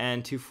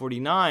 and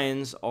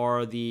 249s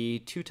are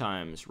the 2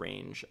 times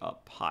range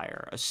up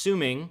higher,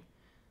 assuming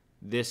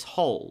this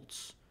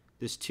holds,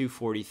 this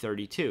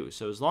 240.32.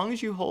 So as long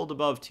as you hold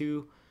above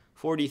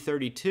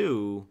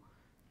 240.32,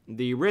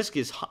 the risk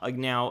is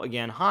now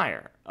again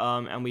higher,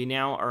 and we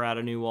now are at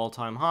a new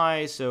all-time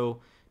high,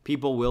 so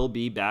people will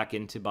be back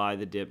into buy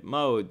the dip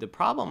mode. The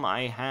problem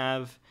I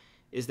have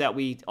is that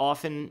we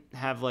often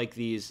have like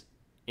these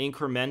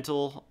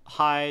incremental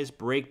highs,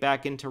 break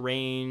back into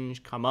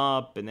range, come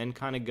up, and then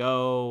kind of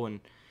go, and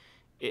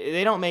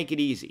they don't make it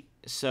easy.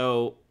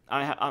 So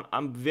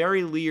I'm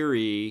very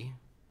leery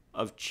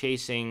of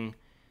chasing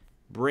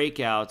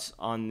breakouts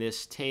on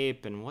this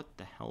tape. And what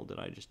the hell did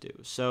I just do?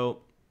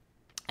 So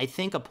I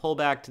think a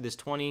pullback to this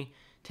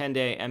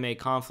 10-day MA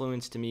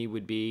confluence to me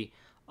would be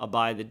a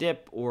buy the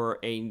dip or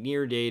a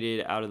near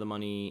dated out of the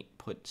money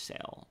put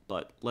sale.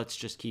 But let's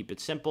just keep it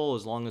simple.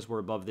 As long as we're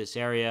above this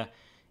area,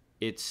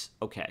 it's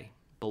okay.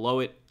 Below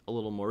it, a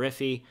little more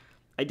iffy.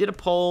 I did a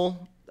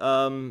poll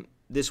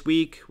this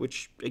week,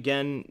 which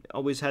again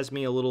always has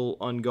me a little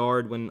on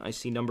guard when I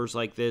see numbers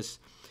like this.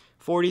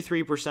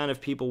 43% of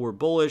people were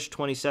bullish,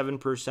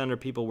 27% of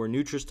people were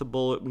neutral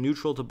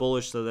to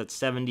bullish, so that's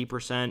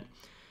 70%.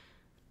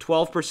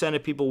 12%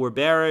 of people were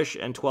bearish,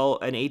 and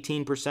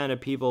 18% of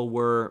people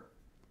were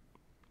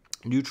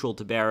neutral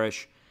to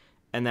bearish,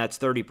 and that's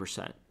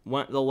 30%.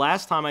 The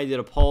last time I did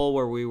a poll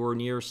where we were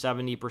near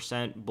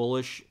 70%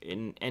 bullish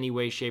in any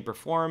way, shape, or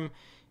form,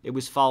 it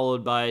was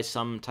followed by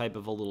some type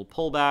of a little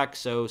pullback,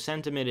 so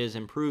sentiment is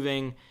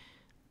improving.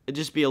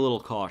 Just be a little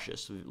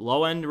cautious.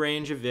 Low end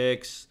range of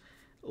VIX,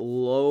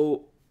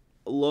 low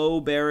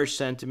bearish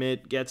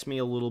sentiment gets me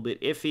a little bit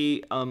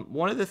iffy.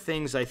 One of the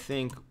things I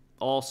think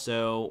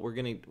also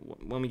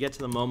when we get to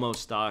the Momo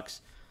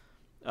stocks,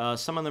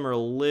 some of them are a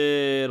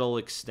little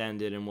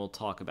extended, and we'll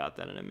talk about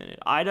that in a minute.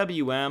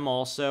 IWM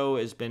also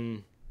has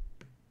been,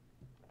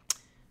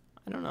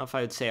 I don't know if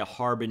I would say a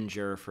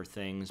harbinger for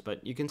things,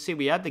 but you can see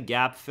we had the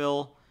gap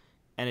fill,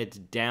 and it's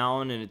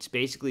down, and it's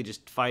basically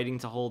just fighting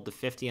to hold the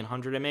 50 and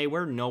 100 MA.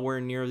 We're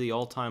nowhere near the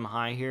all-time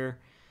high here.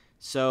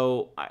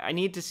 So I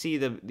need to see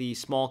the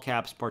small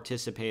caps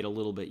participate a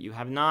little bit. You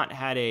have not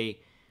had a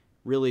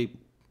really,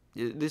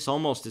 this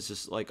almost is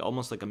just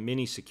almost like a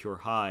mini secure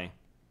high.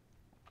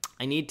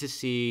 I need to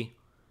see,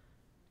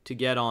 to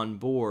get on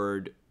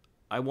board,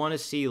 I want to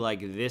see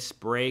like this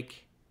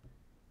break,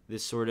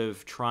 this sort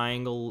of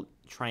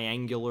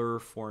triangular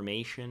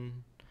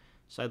formation.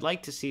 So I'd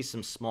like to see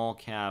some small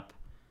cap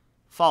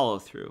follow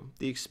through.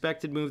 The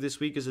expected move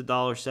this week is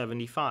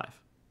 $1.75.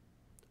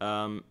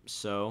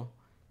 So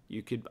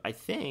you could, I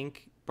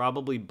think,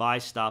 probably buy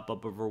stop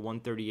up over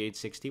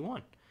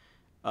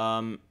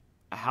 138.61.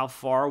 How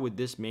far would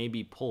this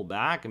maybe pull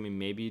back? I mean,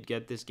 maybe you'd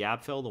get this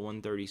gap fill, the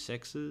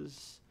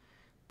 136s.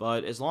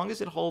 But as long as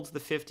it holds the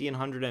 50 and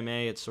 100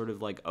 MA, it's sort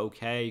of like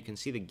okay. You can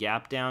see the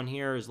gap down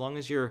here. As long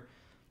as you're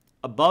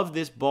above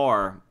this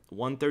bar,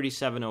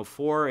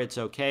 137.04, it's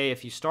okay.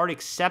 If you start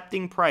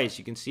accepting price,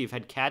 you can see you've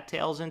had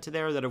cattails into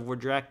there that have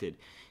rejected.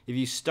 If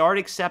you start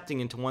accepting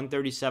into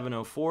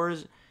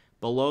 137.04s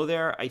below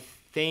there, I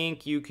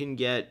think you can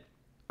get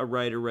a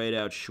right or right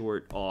out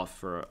short off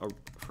for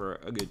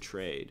a good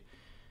trade.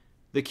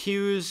 The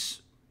Qs,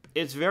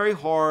 it's very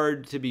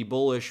hard to be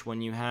bullish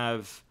when you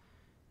have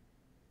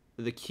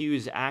the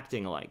Qs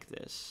acting like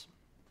this,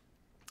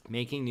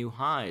 making new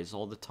highs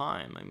all the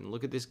time. I mean,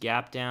 look at this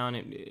gap down.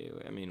 I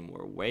mean,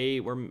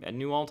 we're at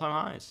new all-time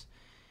highs.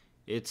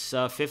 It's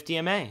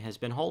 50 MA has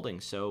been holding,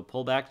 so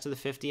pullbacks to the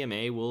 50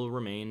 MA will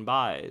remain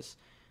buys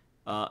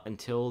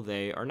until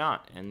they are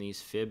not, and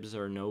these fibs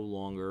are no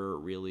longer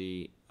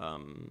really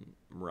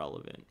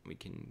relevant. We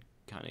can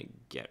kind of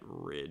get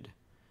rid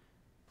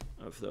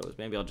of those.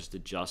 Maybe I'll just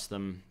adjust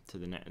them to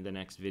the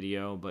next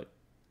video, but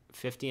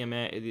 50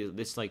 MA,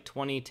 this like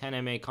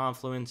 10 MA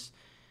confluence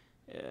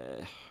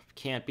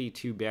can't be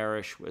too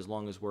bearish as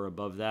long as we're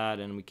above that,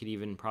 and we could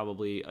even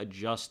probably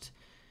adjust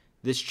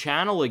this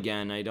channel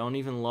again. I don't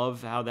even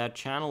love how that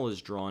channel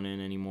is drawn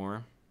in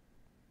anymore.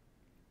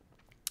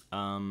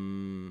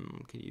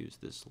 Could use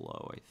this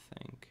low, I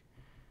think.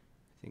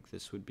 I think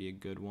this would be a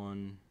good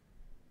one.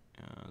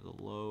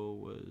 The low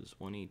was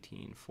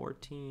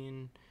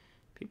 118.14.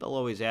 People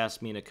always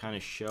ask me to kind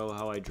of show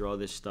how I draw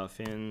this stuff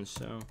in,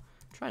 so I'm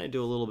trying to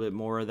do a little bit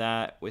more of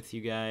that with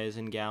you guys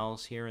and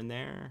gals here and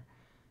there.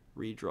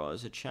 Redraw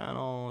as a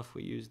channel. If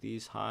we use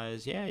these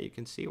highs, yeah, you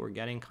can see we're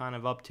getting kind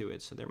of up to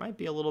it. So there might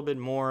be a little bit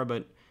more,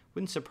 but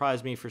wouldn't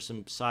surprise me for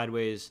some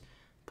sideways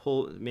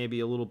pull,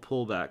 maybe a little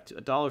pullback.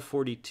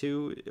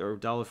 $1.42 or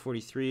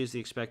 $1.43 is the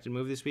expected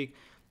move this week.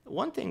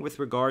 One thing with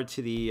regard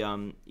to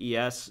the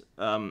ES,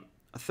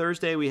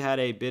 Thursday we had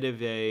a bit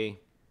of a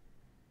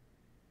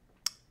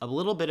a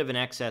little bit of an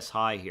excess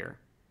high here,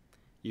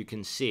 you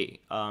can see,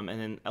 and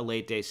then a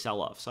late day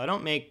sell-off. So I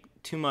don't make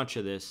too much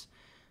of this,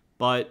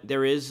 but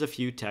there is a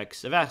few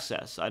ticks of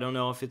excess. I don't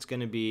know if it's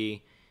going to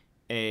be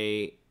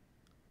a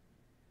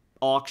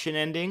auction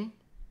ending,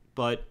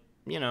 but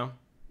you know,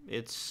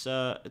 it's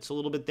a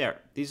little bit there.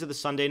 These are the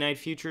Sunday night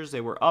futures.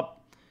 They were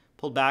up,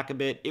 pulled back a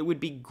bit. It would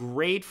be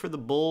great for the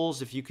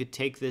bulls if you could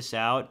take this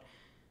out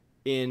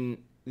in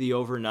the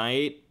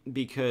overnight,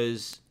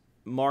 because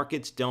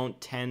markets don't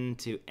tend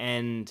to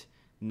end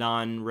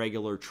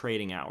non-regular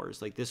trading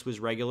hours. Like, this was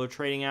regular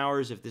trading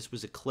hours. If this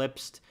was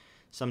eclipsed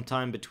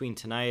sometime between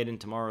tonight and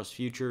tomorrow's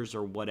futures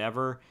or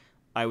whatever,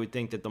 I would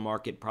think that the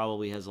market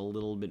probably has a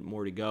little bit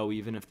more to go,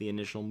 even if the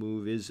initial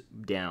move is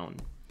down.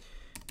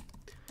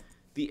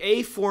 The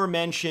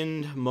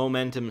aforementioned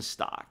momentum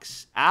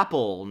stocks.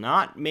 Apple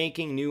not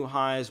making new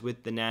highs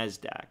with the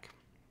NASDAQ.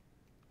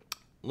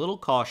 A little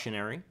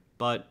cautionary,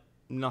 but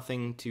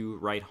nothing to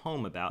write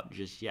home about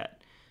just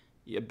yet.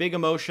 A big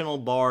emotional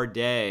bar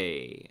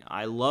day.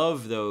 I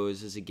love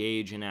those as a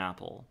gauge in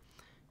Apple.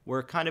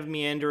 We're kind of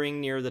meandering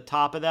near the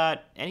top of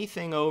that.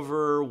 Anything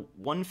over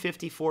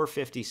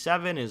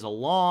 154.57 is a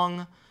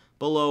long.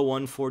 Below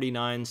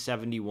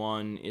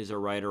 149.71 is a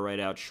right or right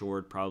out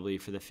short, probably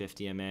for the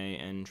 50 MA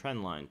and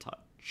trendline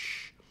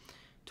touch.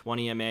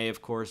 20 MA,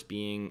 of course,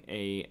 being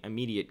a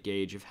immediate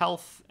gauge of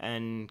health.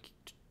 And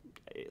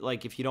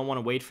like, if you don't want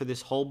to wait for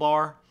this whole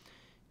bar,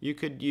 you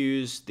could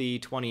use the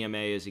 20 MA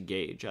as a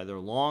gauge, either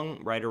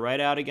long right or right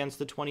out against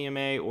the 20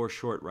 MA or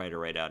short right or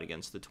right out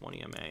against the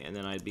 20 MA. And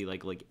then I'd be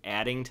like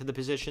adding to the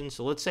position.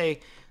 So let's say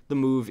the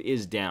move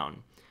is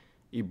down.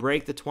 You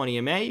break the 20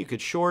 MA, you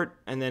could short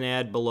and then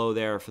add below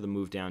there for the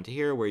move down to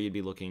here, where you'd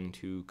be looking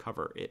to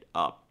cover it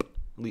up,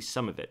 at least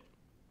some of it.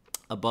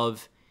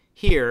 Above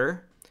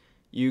here,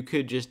 you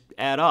could just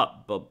add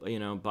up, but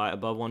by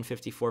above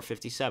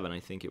 154.57,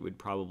 I think it would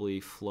probably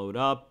float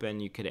up,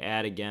 and you could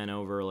add again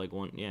over like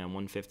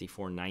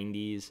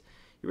 154.90s.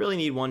 You really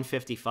need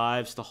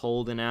 155s to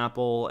hold an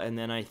Apple, and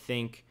then I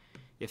think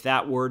if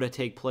that were to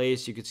take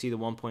place, you could see the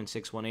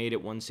 1.618 at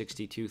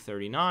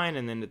 162.39,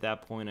 and then at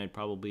that point, I'd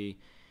probably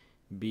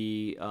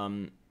be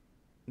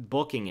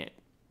booking it.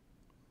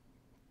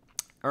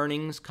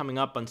 Earnings coming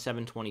up on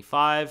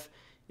 7/25.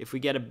 If we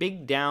get a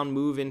big down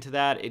move into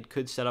that, it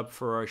could set up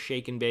for a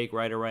shake and bake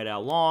right or right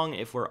out long.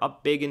 If we're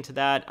up big into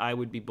that, I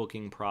would be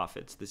booking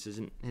profits. This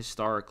isn't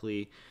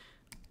historically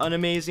an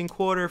amazing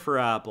quarter for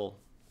Apple.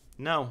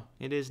 No,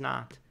 it is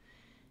not.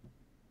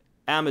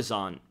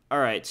 Amazon. All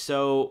right,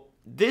 so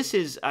this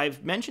is,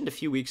 I've mentioned a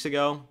few weeks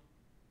ago,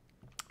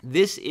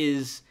 this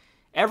is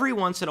every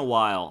once in a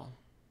while.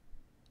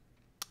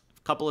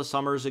 A couple of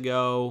summers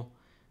ago,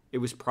 it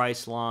was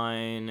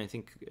Priceline. I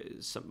think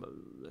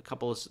a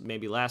couple of,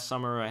 maybe last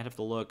summer, I'd have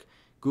to look.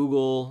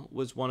 Google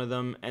was one of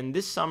them. And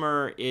this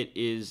summer, it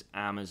is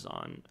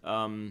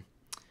Amazon.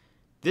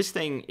 This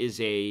thing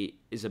is a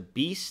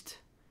beast.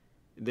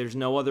 There's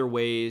no other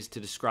ways to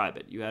describe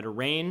it. You had a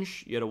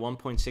range. You had a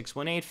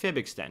 1.618 fib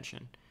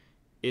extension.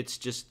 It's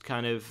just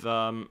kind of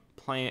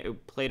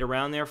played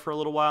around there for a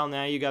little while.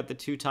 Now you got the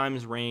 2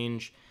 times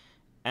range,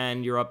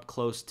 and you're up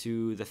close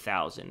to the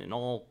 1,000. And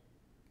all,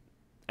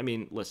 I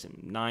mean,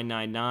 listen,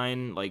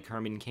 999, like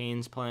Herman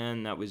Cain's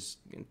plan,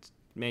 it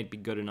may be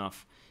good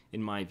enough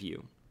in my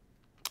view.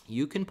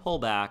 You can pull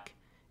back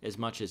as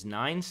much as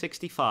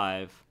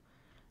 965.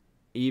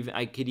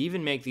 I could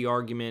even make the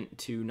argument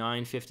to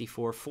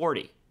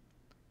 954.40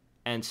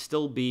 and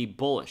still be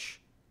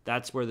bullish.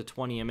 That's where the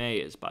 20 MA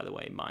is, by the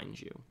way, mind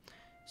you.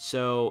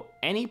 So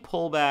any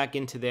pullback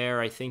into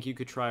there, I think you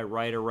could try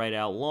right or right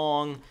out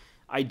long.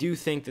 I do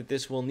think that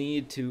this will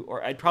need to,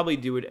 or I'd probably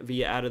do it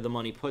via out of the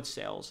money put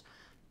sales.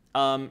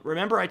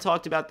 Remember I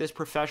talked about this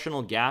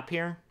professional gap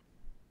here?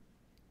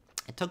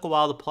 It took a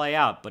while to play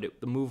out, but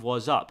the move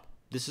was up.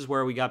 This is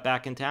where we got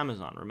back into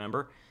Amazon,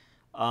 remember?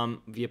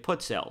 Via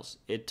put sales.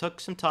 It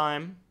took some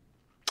time,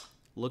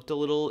 looked a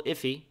little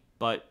iffy,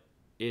 but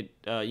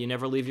you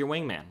never leave your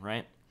wingman,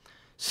 right?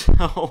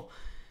 So,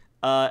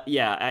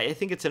 yeah, I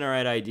think it's an all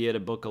right idea to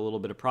book a little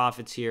bit of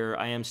profits here.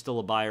 I am still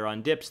a buyer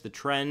on dips. The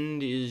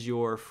trend is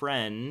your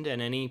friend,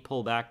 and any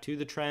pullback to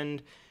the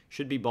trend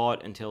should be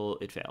bought until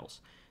it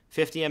fails.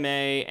 50 MA,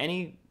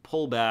 any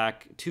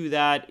pullback to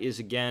that is,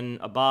 again,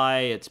 a buy.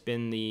 It's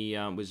been the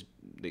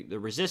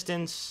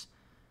resistance,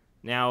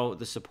 now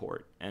the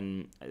support.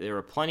 And there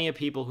are plenty of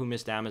people who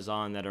missed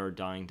Amazon that are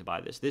dying to buy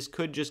this. This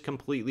could just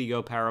completely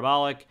go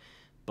parabolic,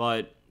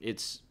 but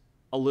it's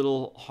a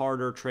little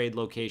harder trade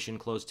location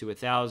close to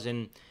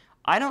 1,000.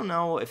 I don't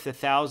know if the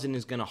 1,000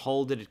 is going to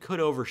hold it. It could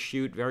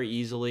overshoot very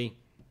easily.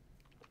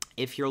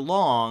 If you're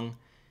long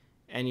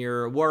and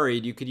you're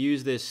worried, you could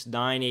use this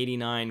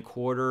 989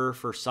 quarter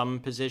for some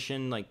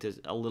position, like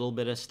a little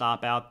bit of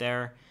stop out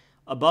there.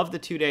 Above the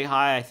 2-day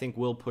high, I think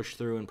we'll push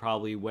through and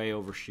probably way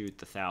overshoot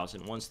the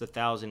 1,000. Once the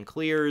 1,000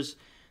 clears,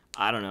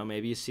 I don't know,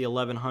 maybe you see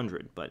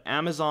 1,100. But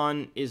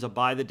Amazon is a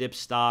buy the dip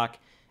stock.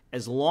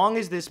 As long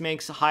as this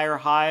makes higher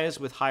highs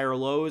with higher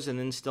lows and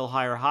then still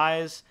higher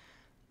highs,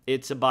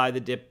 it's a buy the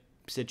dip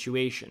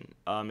situation.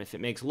 If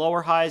it makes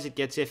lower highs, it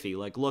gets iffy.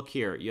 Like, look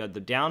here. You had the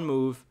down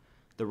move,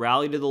 the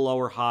rally to the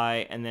lower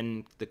high, and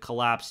then the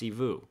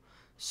collapse-vu.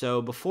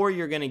 So before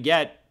you're going to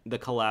get the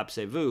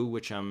collapse-vu,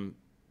 which I'm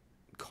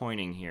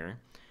coining here,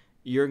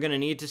 you're going to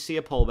need to see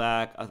a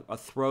pullback, a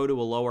throw to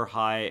a lower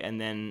high,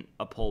 and then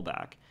a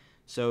pullback.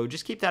 So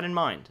just keep that in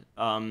mind.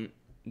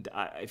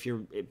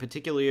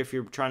 Particularly if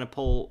you're trying to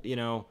pull,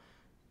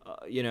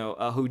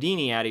 a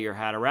Houdini out of your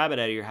hat, a rabbit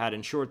out of your hat,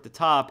 and short the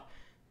top,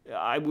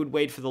 I would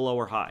wait for the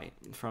lower high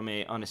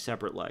on a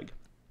separate leg.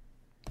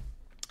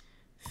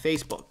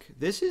 Facebook.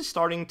 This is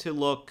starting to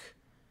look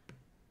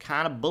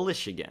kind of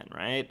bullish again,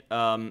 right?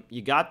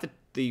 You got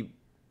the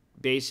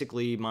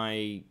basically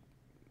my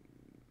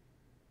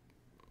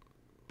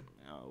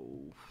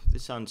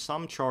this on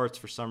some charts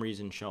for some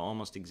reason show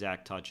almost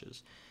exact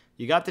touches.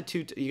 You got the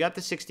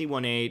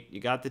 61.8, you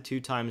got the 2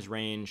 times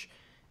range,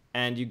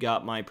 and you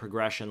got my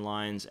progression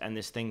lines, and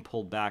this thing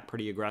pulled back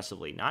pretty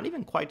aggressively. Not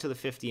even quite to the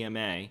 50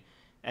 MA,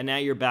 and now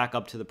you're back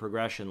up to the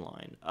progression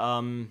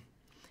line.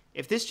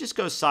 If this just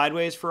goes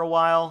sideways for a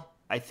while,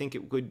 I think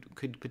it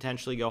could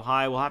potentially go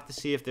high. We'll have to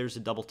see if there's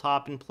a double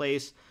top in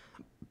place.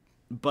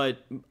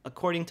 But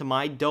according to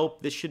my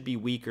dope, this should be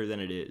weaker than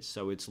it is,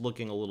 so it's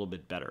looking a little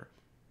bit better.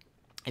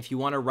 If you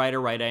want to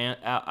right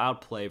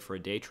out play for a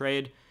day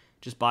trade,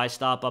 just buy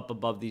stop up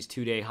above these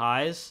 2-day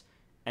highs,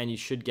 and you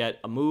should get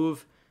a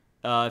move.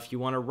 If you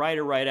want to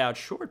right out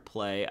short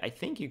play, I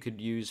think you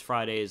could use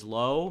Friday's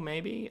low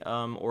maybe,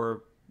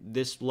 or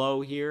this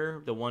low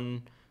here, the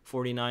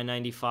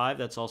 149.95.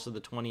 That's also the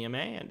 20 MA,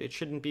 and it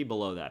shouldn't be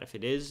below that. If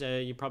it is,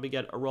 you probably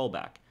get a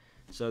rollback.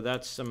 So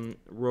that's some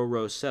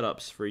row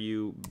setups for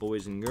you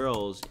boys and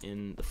girls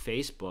in the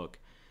Facebook.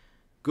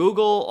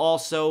 Google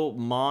also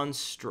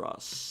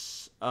monstrous.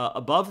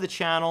 Above the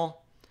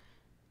channel,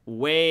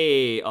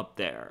 way up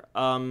there.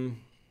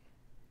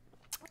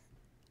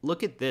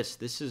 Look at this.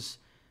 This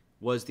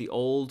was the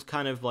old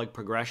kind of like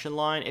progression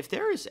line. If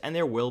there is, and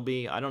there will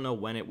be, I don't know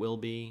when it will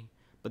be,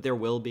 but there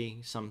will be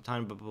some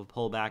time of a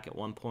pullback at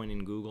one point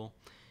in Google.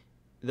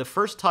 The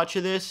first touch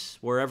of this,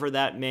 wherever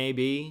that may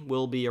be,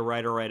 will be a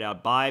right or right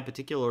out buy,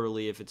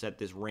 particularly if it's at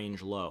this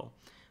range low.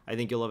 I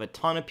think you'll have a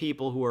ton of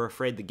people who are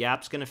afraid the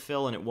gap's going to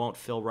fill and it won't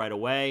fill right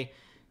away.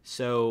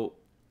 So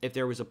if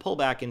there was a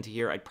pullback into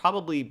here, I'd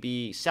probably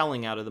be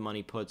selling out of the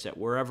money puts at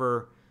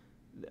wherever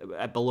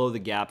at below the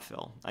gap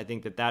fill. I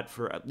think that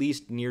for at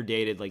least near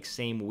dated, like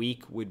same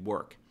week, would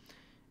work.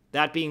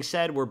 That being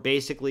said, we're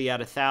basically at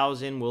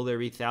 1,000. Will there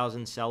be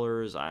 1,000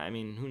 sellers? I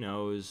mean, who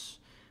knows?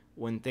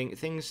 When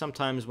things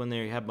sometimes when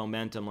they have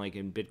momentum, like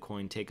in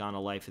Bitcoin, take on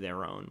a life of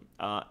their own.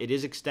 It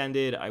is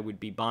extended. I would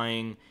be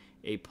buying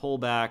a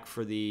pullback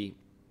for the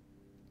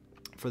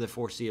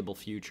foreseeable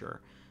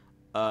future.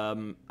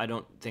 I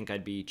don't think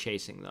I'd be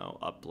chasing, though,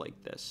 up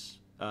like this.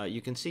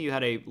 You can see you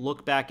had a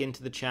look back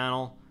into the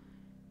channel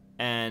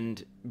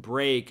and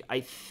break.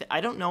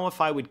 I don't know if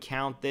I would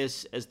count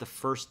this as the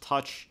first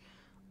touch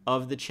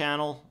of the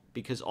channel,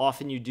 because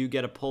often you do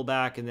get a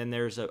pullback and then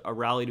there's a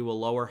rally to a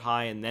lower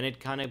high and then it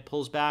kind of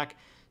pulls back.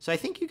 So I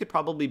think you could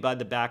probably buy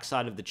the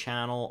backside of the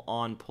channel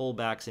on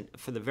pullbacks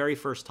for the very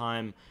first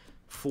time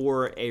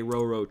for a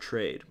row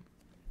trade.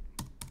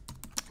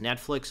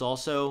 Netflix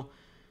also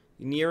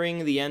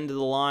nearing the end of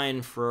the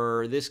line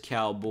for this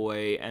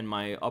cowboy and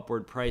my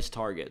upward price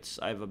targets.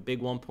 I have a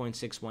big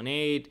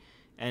 1.618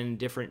 and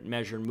different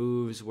measured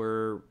moves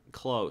were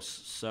close.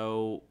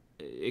 So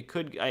it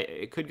could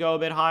go a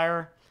bit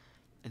higher.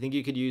 I think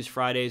you could use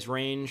Friday's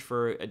range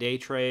for a day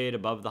trade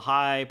above the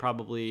high,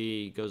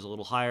 probably goes a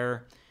little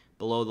higher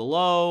below the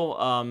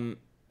low,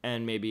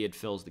 and maybe it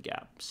fills the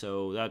gap.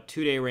 So that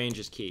 2-day range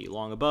is key.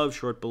 Long above,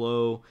 short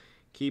below.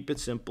 Keep it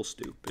simple,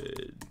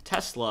 stupid.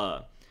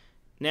 Tesla.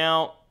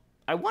 Now,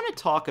 I want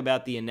to talk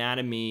about the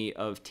anatomy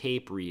of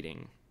tape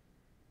reading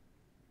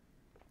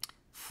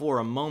for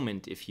a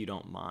moment, if you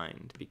don't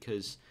mind,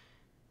 because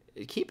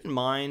keep in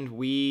mind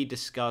we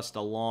discussed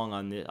along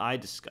on this.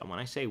 When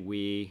I say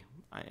we,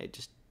 I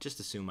just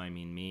assume I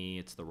mean me.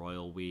 It's the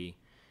royal we.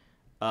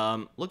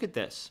 Look at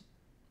this.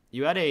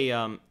 You had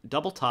a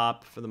double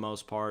top for the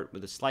most part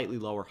with a slightly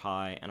lower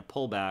high and a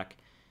pullback,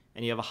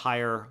 and you have a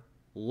higher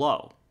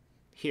low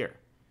here.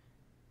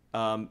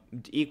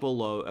 Equal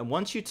low. And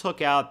once you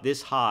took out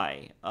this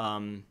high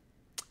and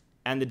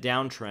the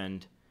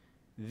downtrend,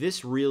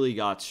 this really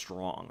got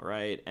strong,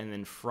 right? And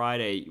then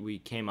Friday we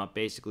came up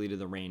basically to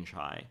the range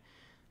high.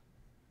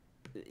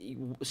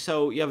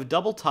 So you have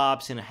double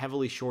tops in a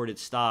heavily shorted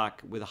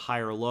stock with a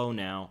higher low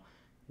now.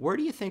 Where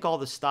do you think all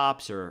the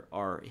stops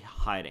are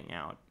hiding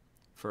out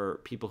for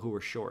people who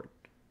were short?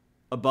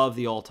 Above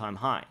the all-time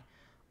high.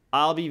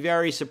 I'll be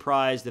very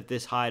surprised if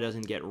this high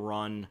doesn't get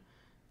run.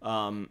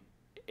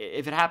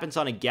 If it happens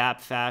on a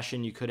gap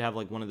fashion, you could have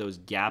like one of those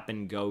gap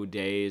and go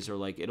days, or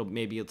like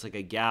maybe it's like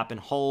a gap and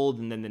hold,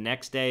 and then the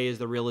next day is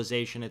the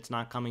realization it's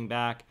not coming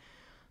back.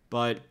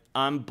 But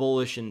I'm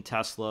bullish in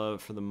Tesla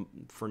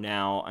for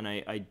now, and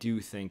I do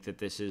think that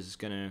this is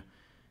gonna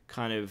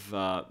kind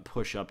of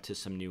push up to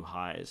some new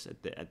highs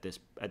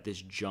at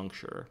this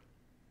juncture.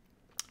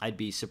 I'd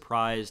be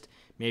surprised.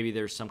 Maybe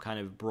there's some kind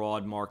of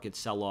broad market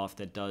sell-off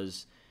that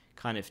does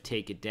kind of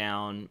take it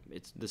down.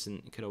 It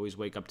could always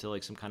wake up to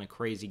like some kind of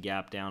crazy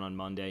gap down on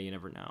Monday. You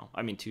never know.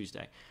 I mean,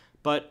 Tuesday.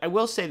 But I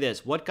will say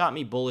this. What got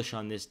me bullish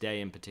on this day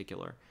in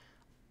particular?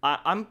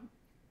 I'm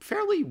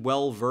fairly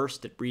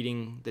well-versed at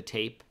reading the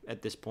tape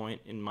at this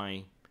point in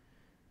my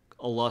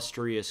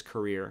illustrious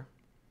career.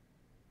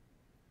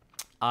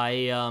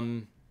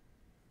 I've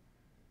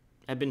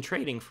been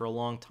trading for a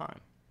long time.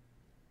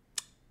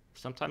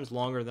 Sometimes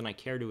longer than I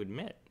care to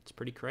admit. It's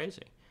pretty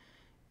crazy.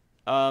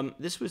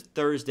 This was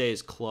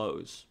Thursday's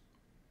close.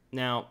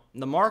 Now,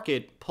 the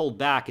market pulled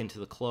back into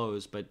the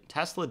close, but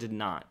Tesla did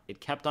not. It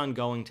kept on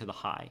going to the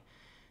high.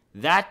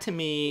 That, to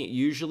me,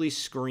 usually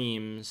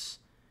screams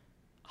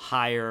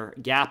higher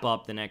gap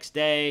up the next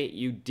day.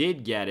 You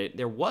did get it.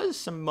 There was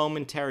some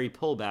momentary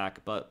pullback,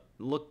 but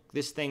look,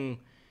 this thing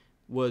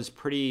was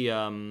pretty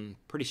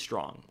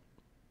strong.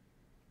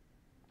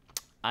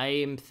 I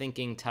am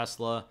thinking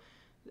Tesla,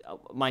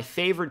 my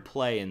favorite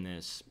play in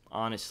this,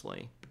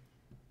 honestly,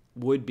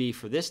 would be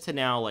for this to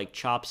now like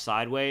chop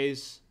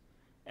sideways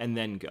and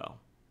then go.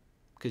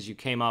 Because you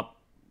came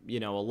up, a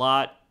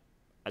lot.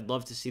 I'd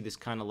love to see this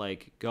kind of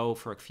like go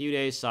for a few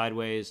days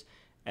sideways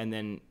and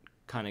then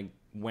kind of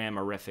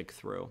whammerific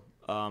through.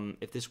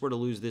 If this were to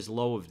lose this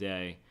low of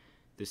day,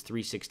 this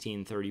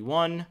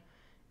 316.31,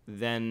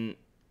 then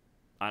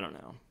I don't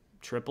know,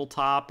 triple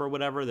top or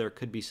whatever, there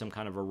could be some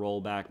kind of a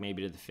rollback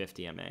maybe to the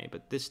 50 MA,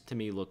 but this to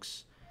me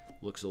looks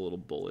a little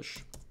bullish.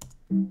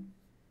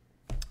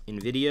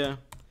 NVIDIA,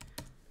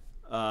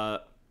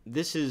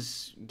 this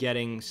is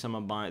getting some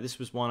of my, this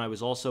was one I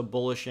was also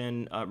bullish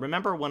in.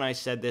 Remember when I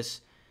said this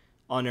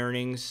on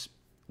earnings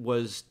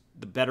was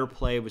the better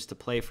play was to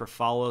play for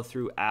follow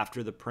through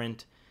after the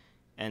print?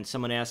 And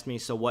someone asked me,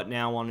 so what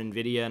now on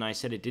NVIDIA? And I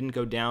said it didn't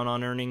go down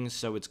on earnings,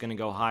 so it's going to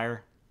go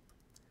higher.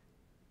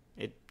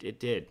 It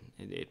did.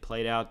 It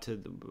played out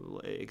to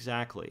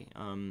exactly.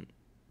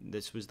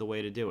 This was the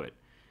way to do it.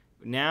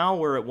 Now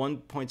we're at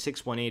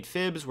 1.618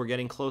 fibs. We're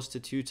getting close to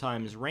 2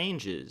 times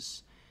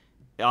ranges.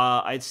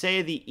 I'd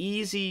say the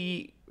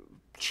easy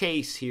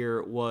chase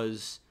here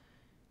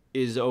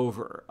is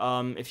over.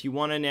 If you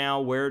want to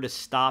know where to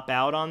stop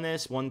out on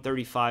this,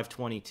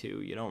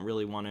 135.22. You don't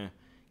really want to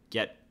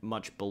get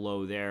much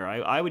below there.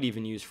 I would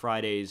even use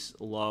Friday's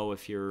low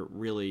if you're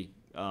really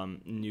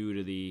new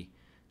to the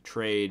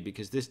trade,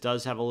 because this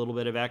does have a little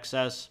bit of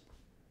excess.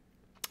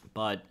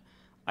 But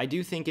I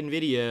do think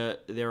NVIDIA,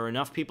 there are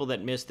enough people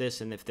that miss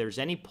this, and if there's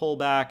any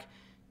pullback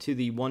to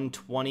the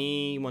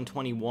 120,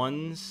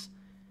 121s,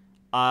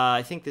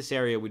 I think this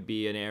area would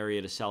be an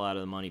area to sell out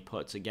of the money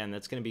puts. Again,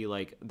 that's going to be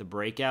like the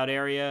breakout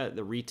area,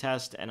 the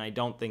retest, and I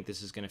don't think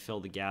this is going to fill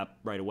the gap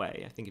right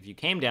away. I think if you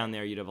came down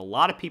there, you'd have a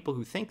lot of people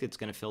who think it's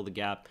going to fill the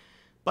gap,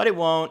 but it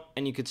won't,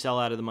 and you could sell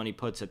out of the money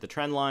puts at the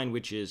trend line,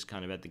 which is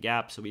kind of at the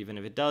gap, so even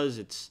if it does,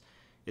 it's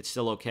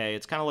still okay.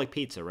 It's kind of like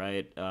pizza,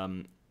 right?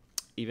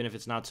 Even if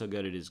it's not so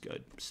good, it is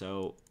good.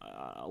 So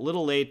a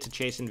little late to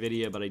chase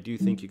NVIDIA, but I do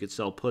think you could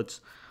sell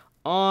puts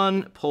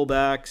on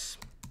pullbacks.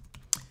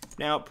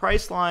 Now,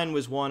 Priceline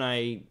was one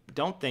I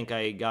don't think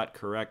I got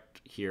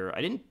correct here.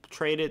 I didn't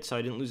trade it, so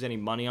I didn't lose any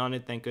money on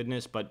it, thank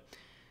goodness. But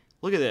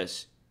look at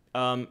this.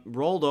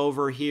 Rolled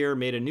over here,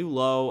 made a new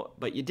low,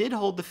 but you did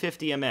hold the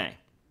 50 MA.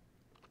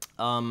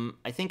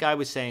 I think I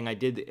was saying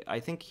I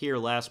think here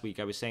last week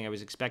I was saying I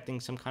was expecting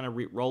some kind of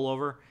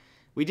rollover.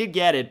 We did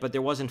get it, but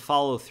there wasn't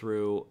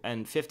follow-through,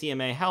 and 50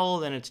 MA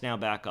held, and it's now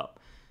back up.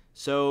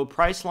 So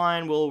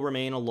Priceline will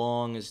remain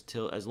along as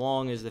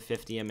long as the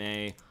 50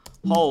 MA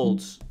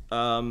holds.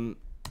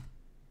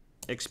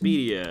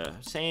 Expedia,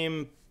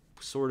 same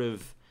sort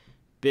of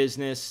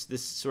business.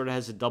 This sort of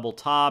has a double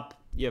top.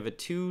 You have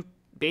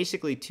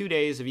basically 2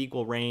 days of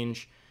equal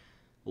range.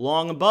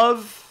 Long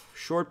above,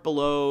 short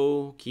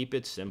below. Keep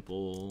it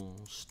simple,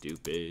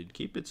 stupid.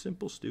 Keep it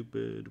simple,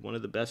 stupid. One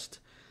of the best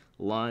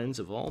lines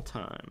of all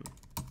time.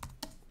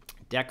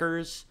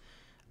 Deckers.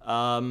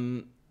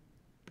 Oh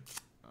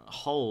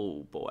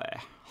boy.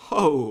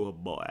 Oh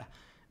boy.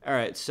 All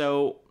right,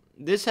 so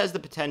this has the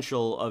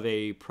potential of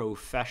a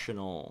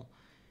professional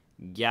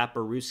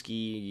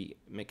Gaparuski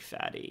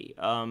McFaddy.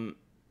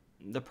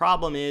 The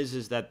problem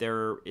is that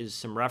there is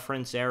some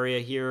reference area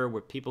here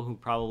where people who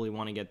probably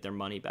want to get their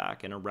money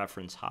back and a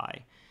reference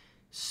high.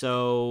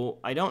 So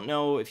I don't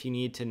know if you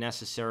need to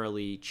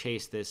necessarily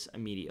chase this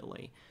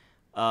immediately.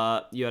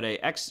 You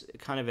had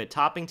kind of a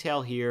topping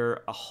tail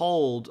here, a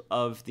hold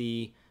of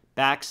the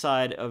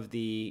backside of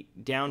the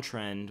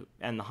downtrend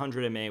and the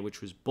 100 MA,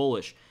 which was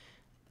bullish.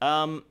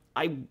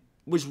 I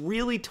was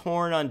really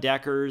torn on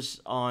Deckers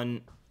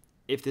on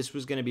if this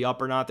was going to be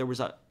up or not. There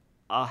was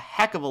a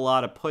heck of a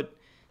lot of put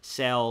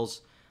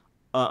sales,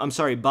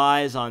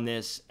 buys on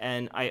this,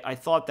 and I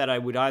thought that I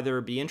would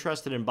either be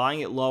interested in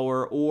buying it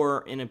lower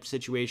or in a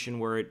situation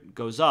where it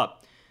goes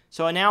up.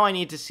 So now I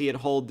need to see it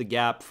hold the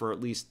gap for at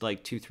least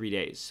like 2-3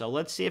 days. So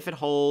let's see if it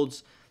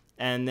holds,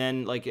 and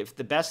then like if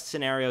the best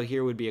scenario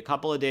here would be a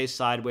couple of days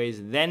sideways,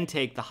 then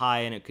take the high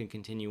and it can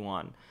continue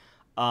on.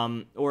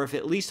 Or if it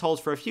at least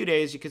holds for a few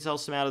days, you could sell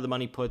some out of the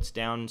money puts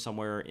down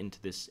somewhere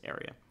into this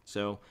area.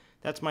 So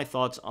that's my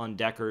thoughts on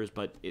Deckers,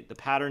 but the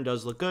pattern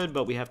does look good,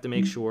 but we have to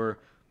make sure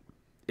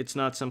it's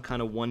not some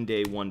kind of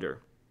one-day wonder.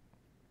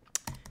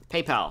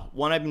 PayPal,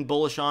 one I've been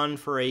bullish on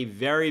for a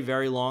very,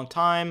 very long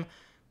time.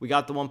 We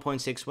got the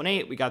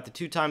 1.618, we got the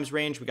 2 times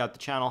range, we got the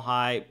channel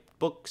high.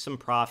 Book some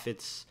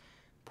profits,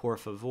 por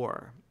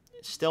favor.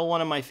 Still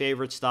one of my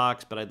favorite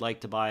stocks, but I'd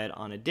like to buy it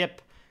on a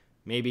dip,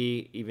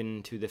 maybe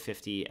even to the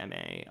 50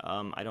 MA.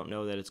 I don't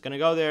know that it's going to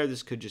go there.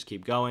 This could just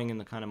keep going in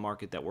the kind of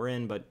market that we're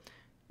in, but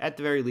at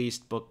the very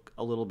least, book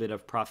a little bit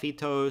of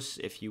profitos.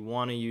 If you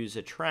want to use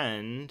a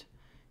trend,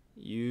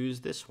 use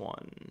this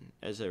one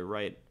as a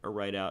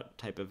write out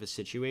type of a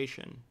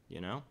situation, you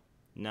know?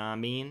 Nah, I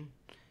mean,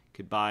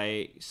 could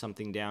buy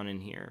something down in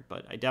here,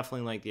 but I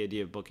definitely like the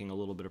idea of booking a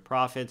little bit of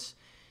profits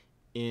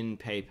in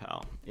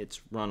PayPal.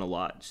 It's run a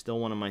lot. Still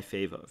one of my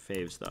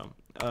faves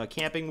though.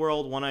 Camping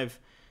World, one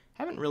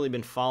haven't really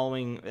been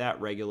following that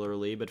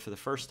regularly, but for the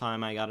first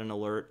time I got an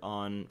alert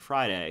on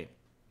Friday.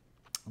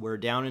 We're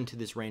down into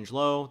this range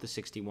low, the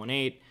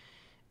 61.8,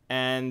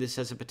 and this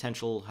has a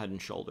potential head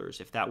and shoulders.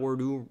 If that were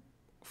to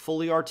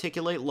fully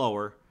articulate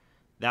lower,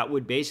 that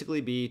would basically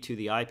be to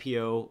the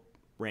IPO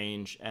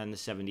range and the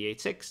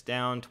 78.6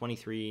 down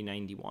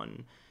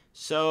 23.91.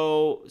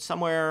 So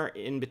somewhere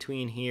in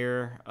between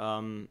here,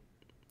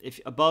 if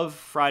above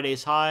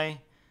Friday's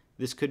high,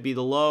 this could be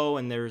the low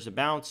and there's a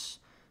bounce,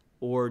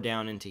 or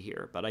down into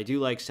here. But I do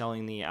like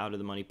selling the out of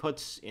the money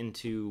puts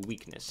into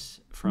weakness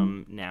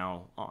from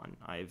now on.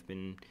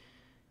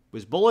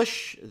 Was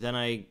bullish, then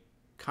I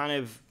kind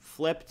of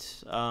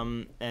flipped,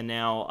 and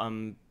now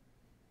I'm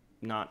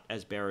not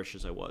as bearish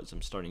as I was.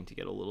 I'm starting to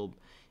get a little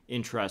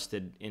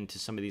interested into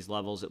some of these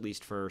levels, at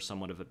least for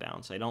somewhat of a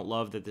bounce. I don't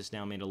love that this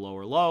now made a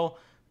lower low,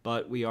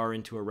 but we are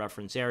into a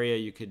reference area.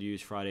 You could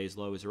use Friday's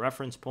low as a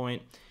reference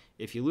point.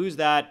 If you lose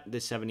that, the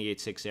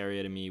 78.6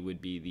 area to me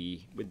would be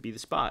the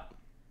spot.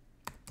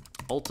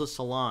 ULTA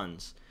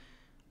Salons.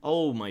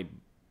 Oh my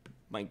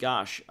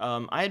gosh.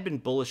 I had been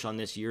bullish on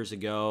this years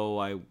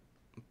ago.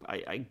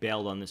 I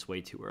bailed on this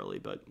way too early,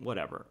 but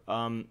whatever.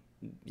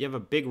 You have a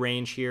big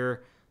range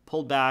here.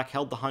 Pulled back,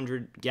 held the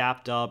 100,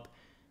 gapped up.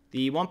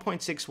 The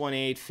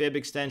 1.618 fib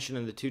extension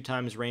and the 2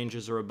 times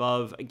ranges are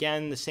above.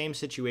 Again, the same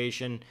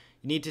situation.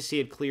 You need to see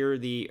it clear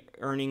the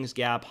earnings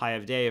gap high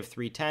of day of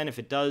 310. If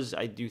it does,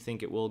 I do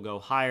think it will go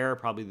higher,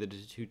 probably the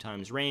 2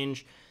 times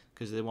range,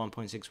 because the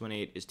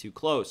 1.618 is too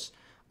close.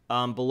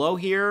 Below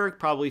here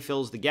probably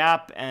fills the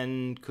gap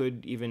and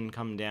could even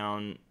come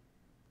down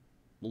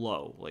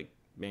low, like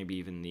maybe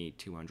even the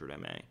 200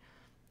 MA.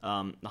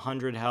 The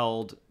 100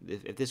 held.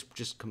 If this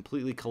just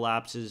completely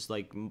collapses,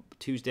 like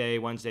Tuesday,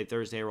 Wednesday,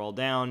 Thursday are all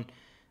down,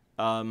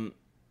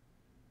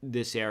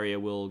 this area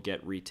will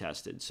get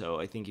retested. So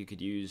I think you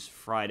could use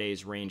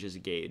Friday's range as a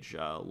gauge.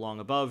 Long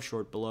above,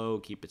 short below,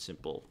 keep it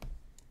simple.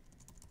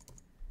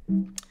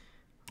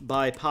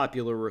 By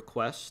popular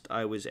request,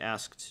 I was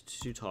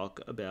asked to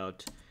talk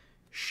about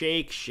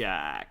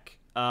SHAK.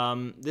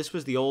 This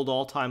was the old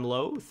all-time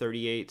low,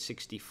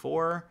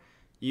 38.64.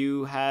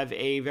 You have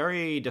a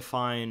very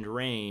defined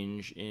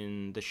range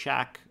in the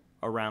SHAK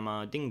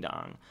Arama Ding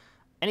Dong.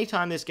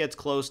 Anytime this gets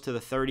close to the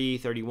 30,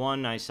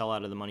 31, I sell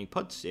out of the money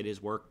puts. It has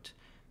worked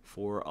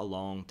for a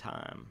long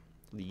time,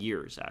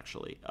 years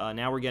actually.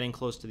 Now we're getting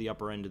close to the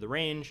upper end of the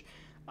range.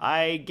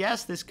 I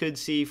guess this could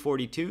see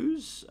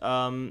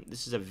 42s.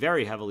 This is a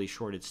very heavily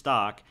shorted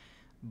stock,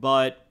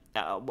 but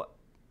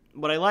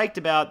what I liked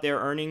about their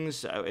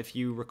earnings, if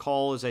you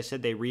recall, as I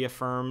said, they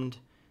reaffirmed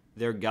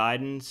their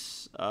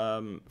guidance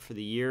for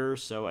the year,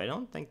 so I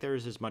don't think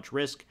there's as much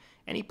risk.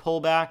 Any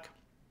pullback,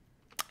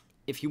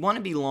 if you want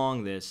to be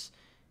long this,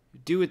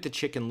 do it the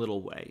Chicken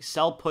Little way.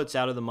 Sell puts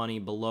out of the money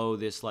below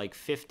this like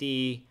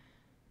 50,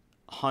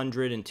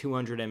 100, and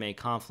 200 MA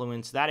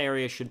confluence. That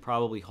area should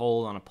probably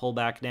hold on a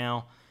pullback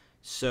now.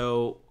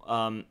 So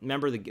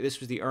remember, this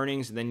was the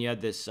earnings, and then you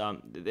had this.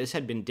 This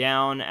had been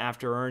down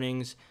after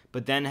earnings,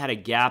 but then had a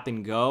gap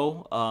and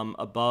go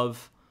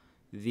above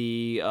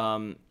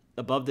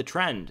the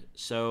trend.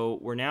 So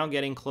we're now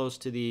getting close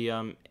to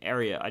the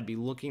area. I'd be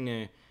looking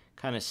to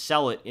kind of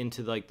sell it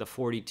into like the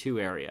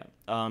 42 area,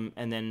 and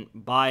then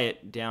buy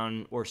it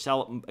down or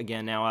sell it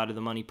again now out of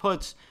the money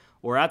puts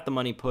or at the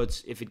money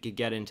puts if it could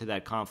get into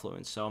that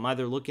confluence. So I'm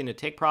either looking to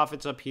take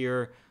profits up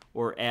here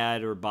or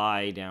add or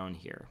buy down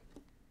here.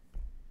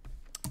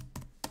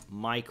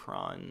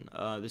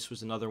 Micron. This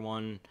was another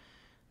one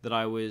that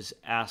I was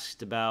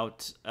asked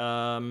about.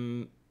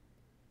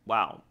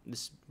 Wow,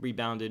 this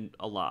rebounded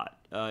a lot.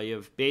 You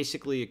have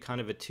basically a kind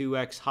of a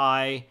 2x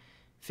high.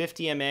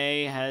 50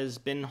 MA has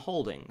been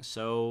holding.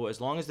 So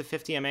as long as the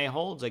 50 MA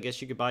holds, I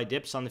guess you could buy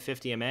dips on the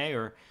 50 MA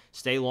or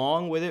stay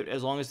long with it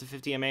as long as the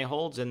 50 MA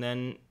holds. And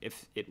then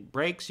if it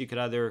breaks, you could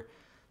either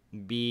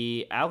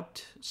be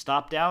out,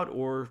 stopped out,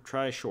 or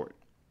try a short.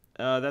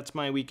 That's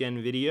my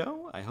weekend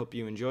video. I hope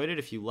you enjoyed it.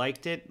 If you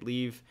liked it,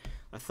 leave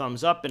a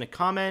thumbs up and a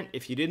comment.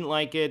 If you didn't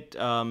like it,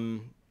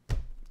 I'm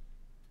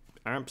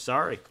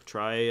sorry.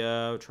 Try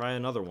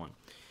another one.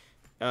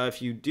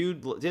 If you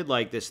did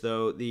like this,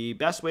 though, the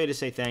best way to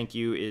say thank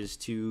you is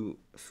to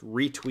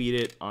retweet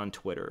it on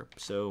Twitter.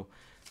 So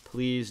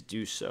please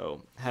do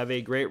so. Have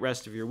a great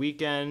rest of your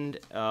weekend.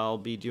 I'll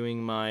be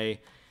doing my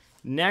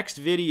next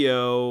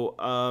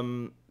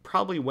video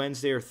probably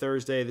Wednesday or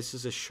Thursday. This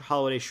is a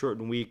holiday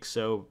shortened week,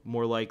 so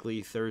more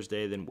likely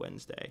Thursday than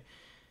Wednesday.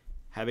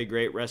 Have a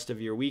great rest of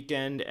your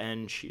weekend,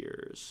 and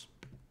cheers.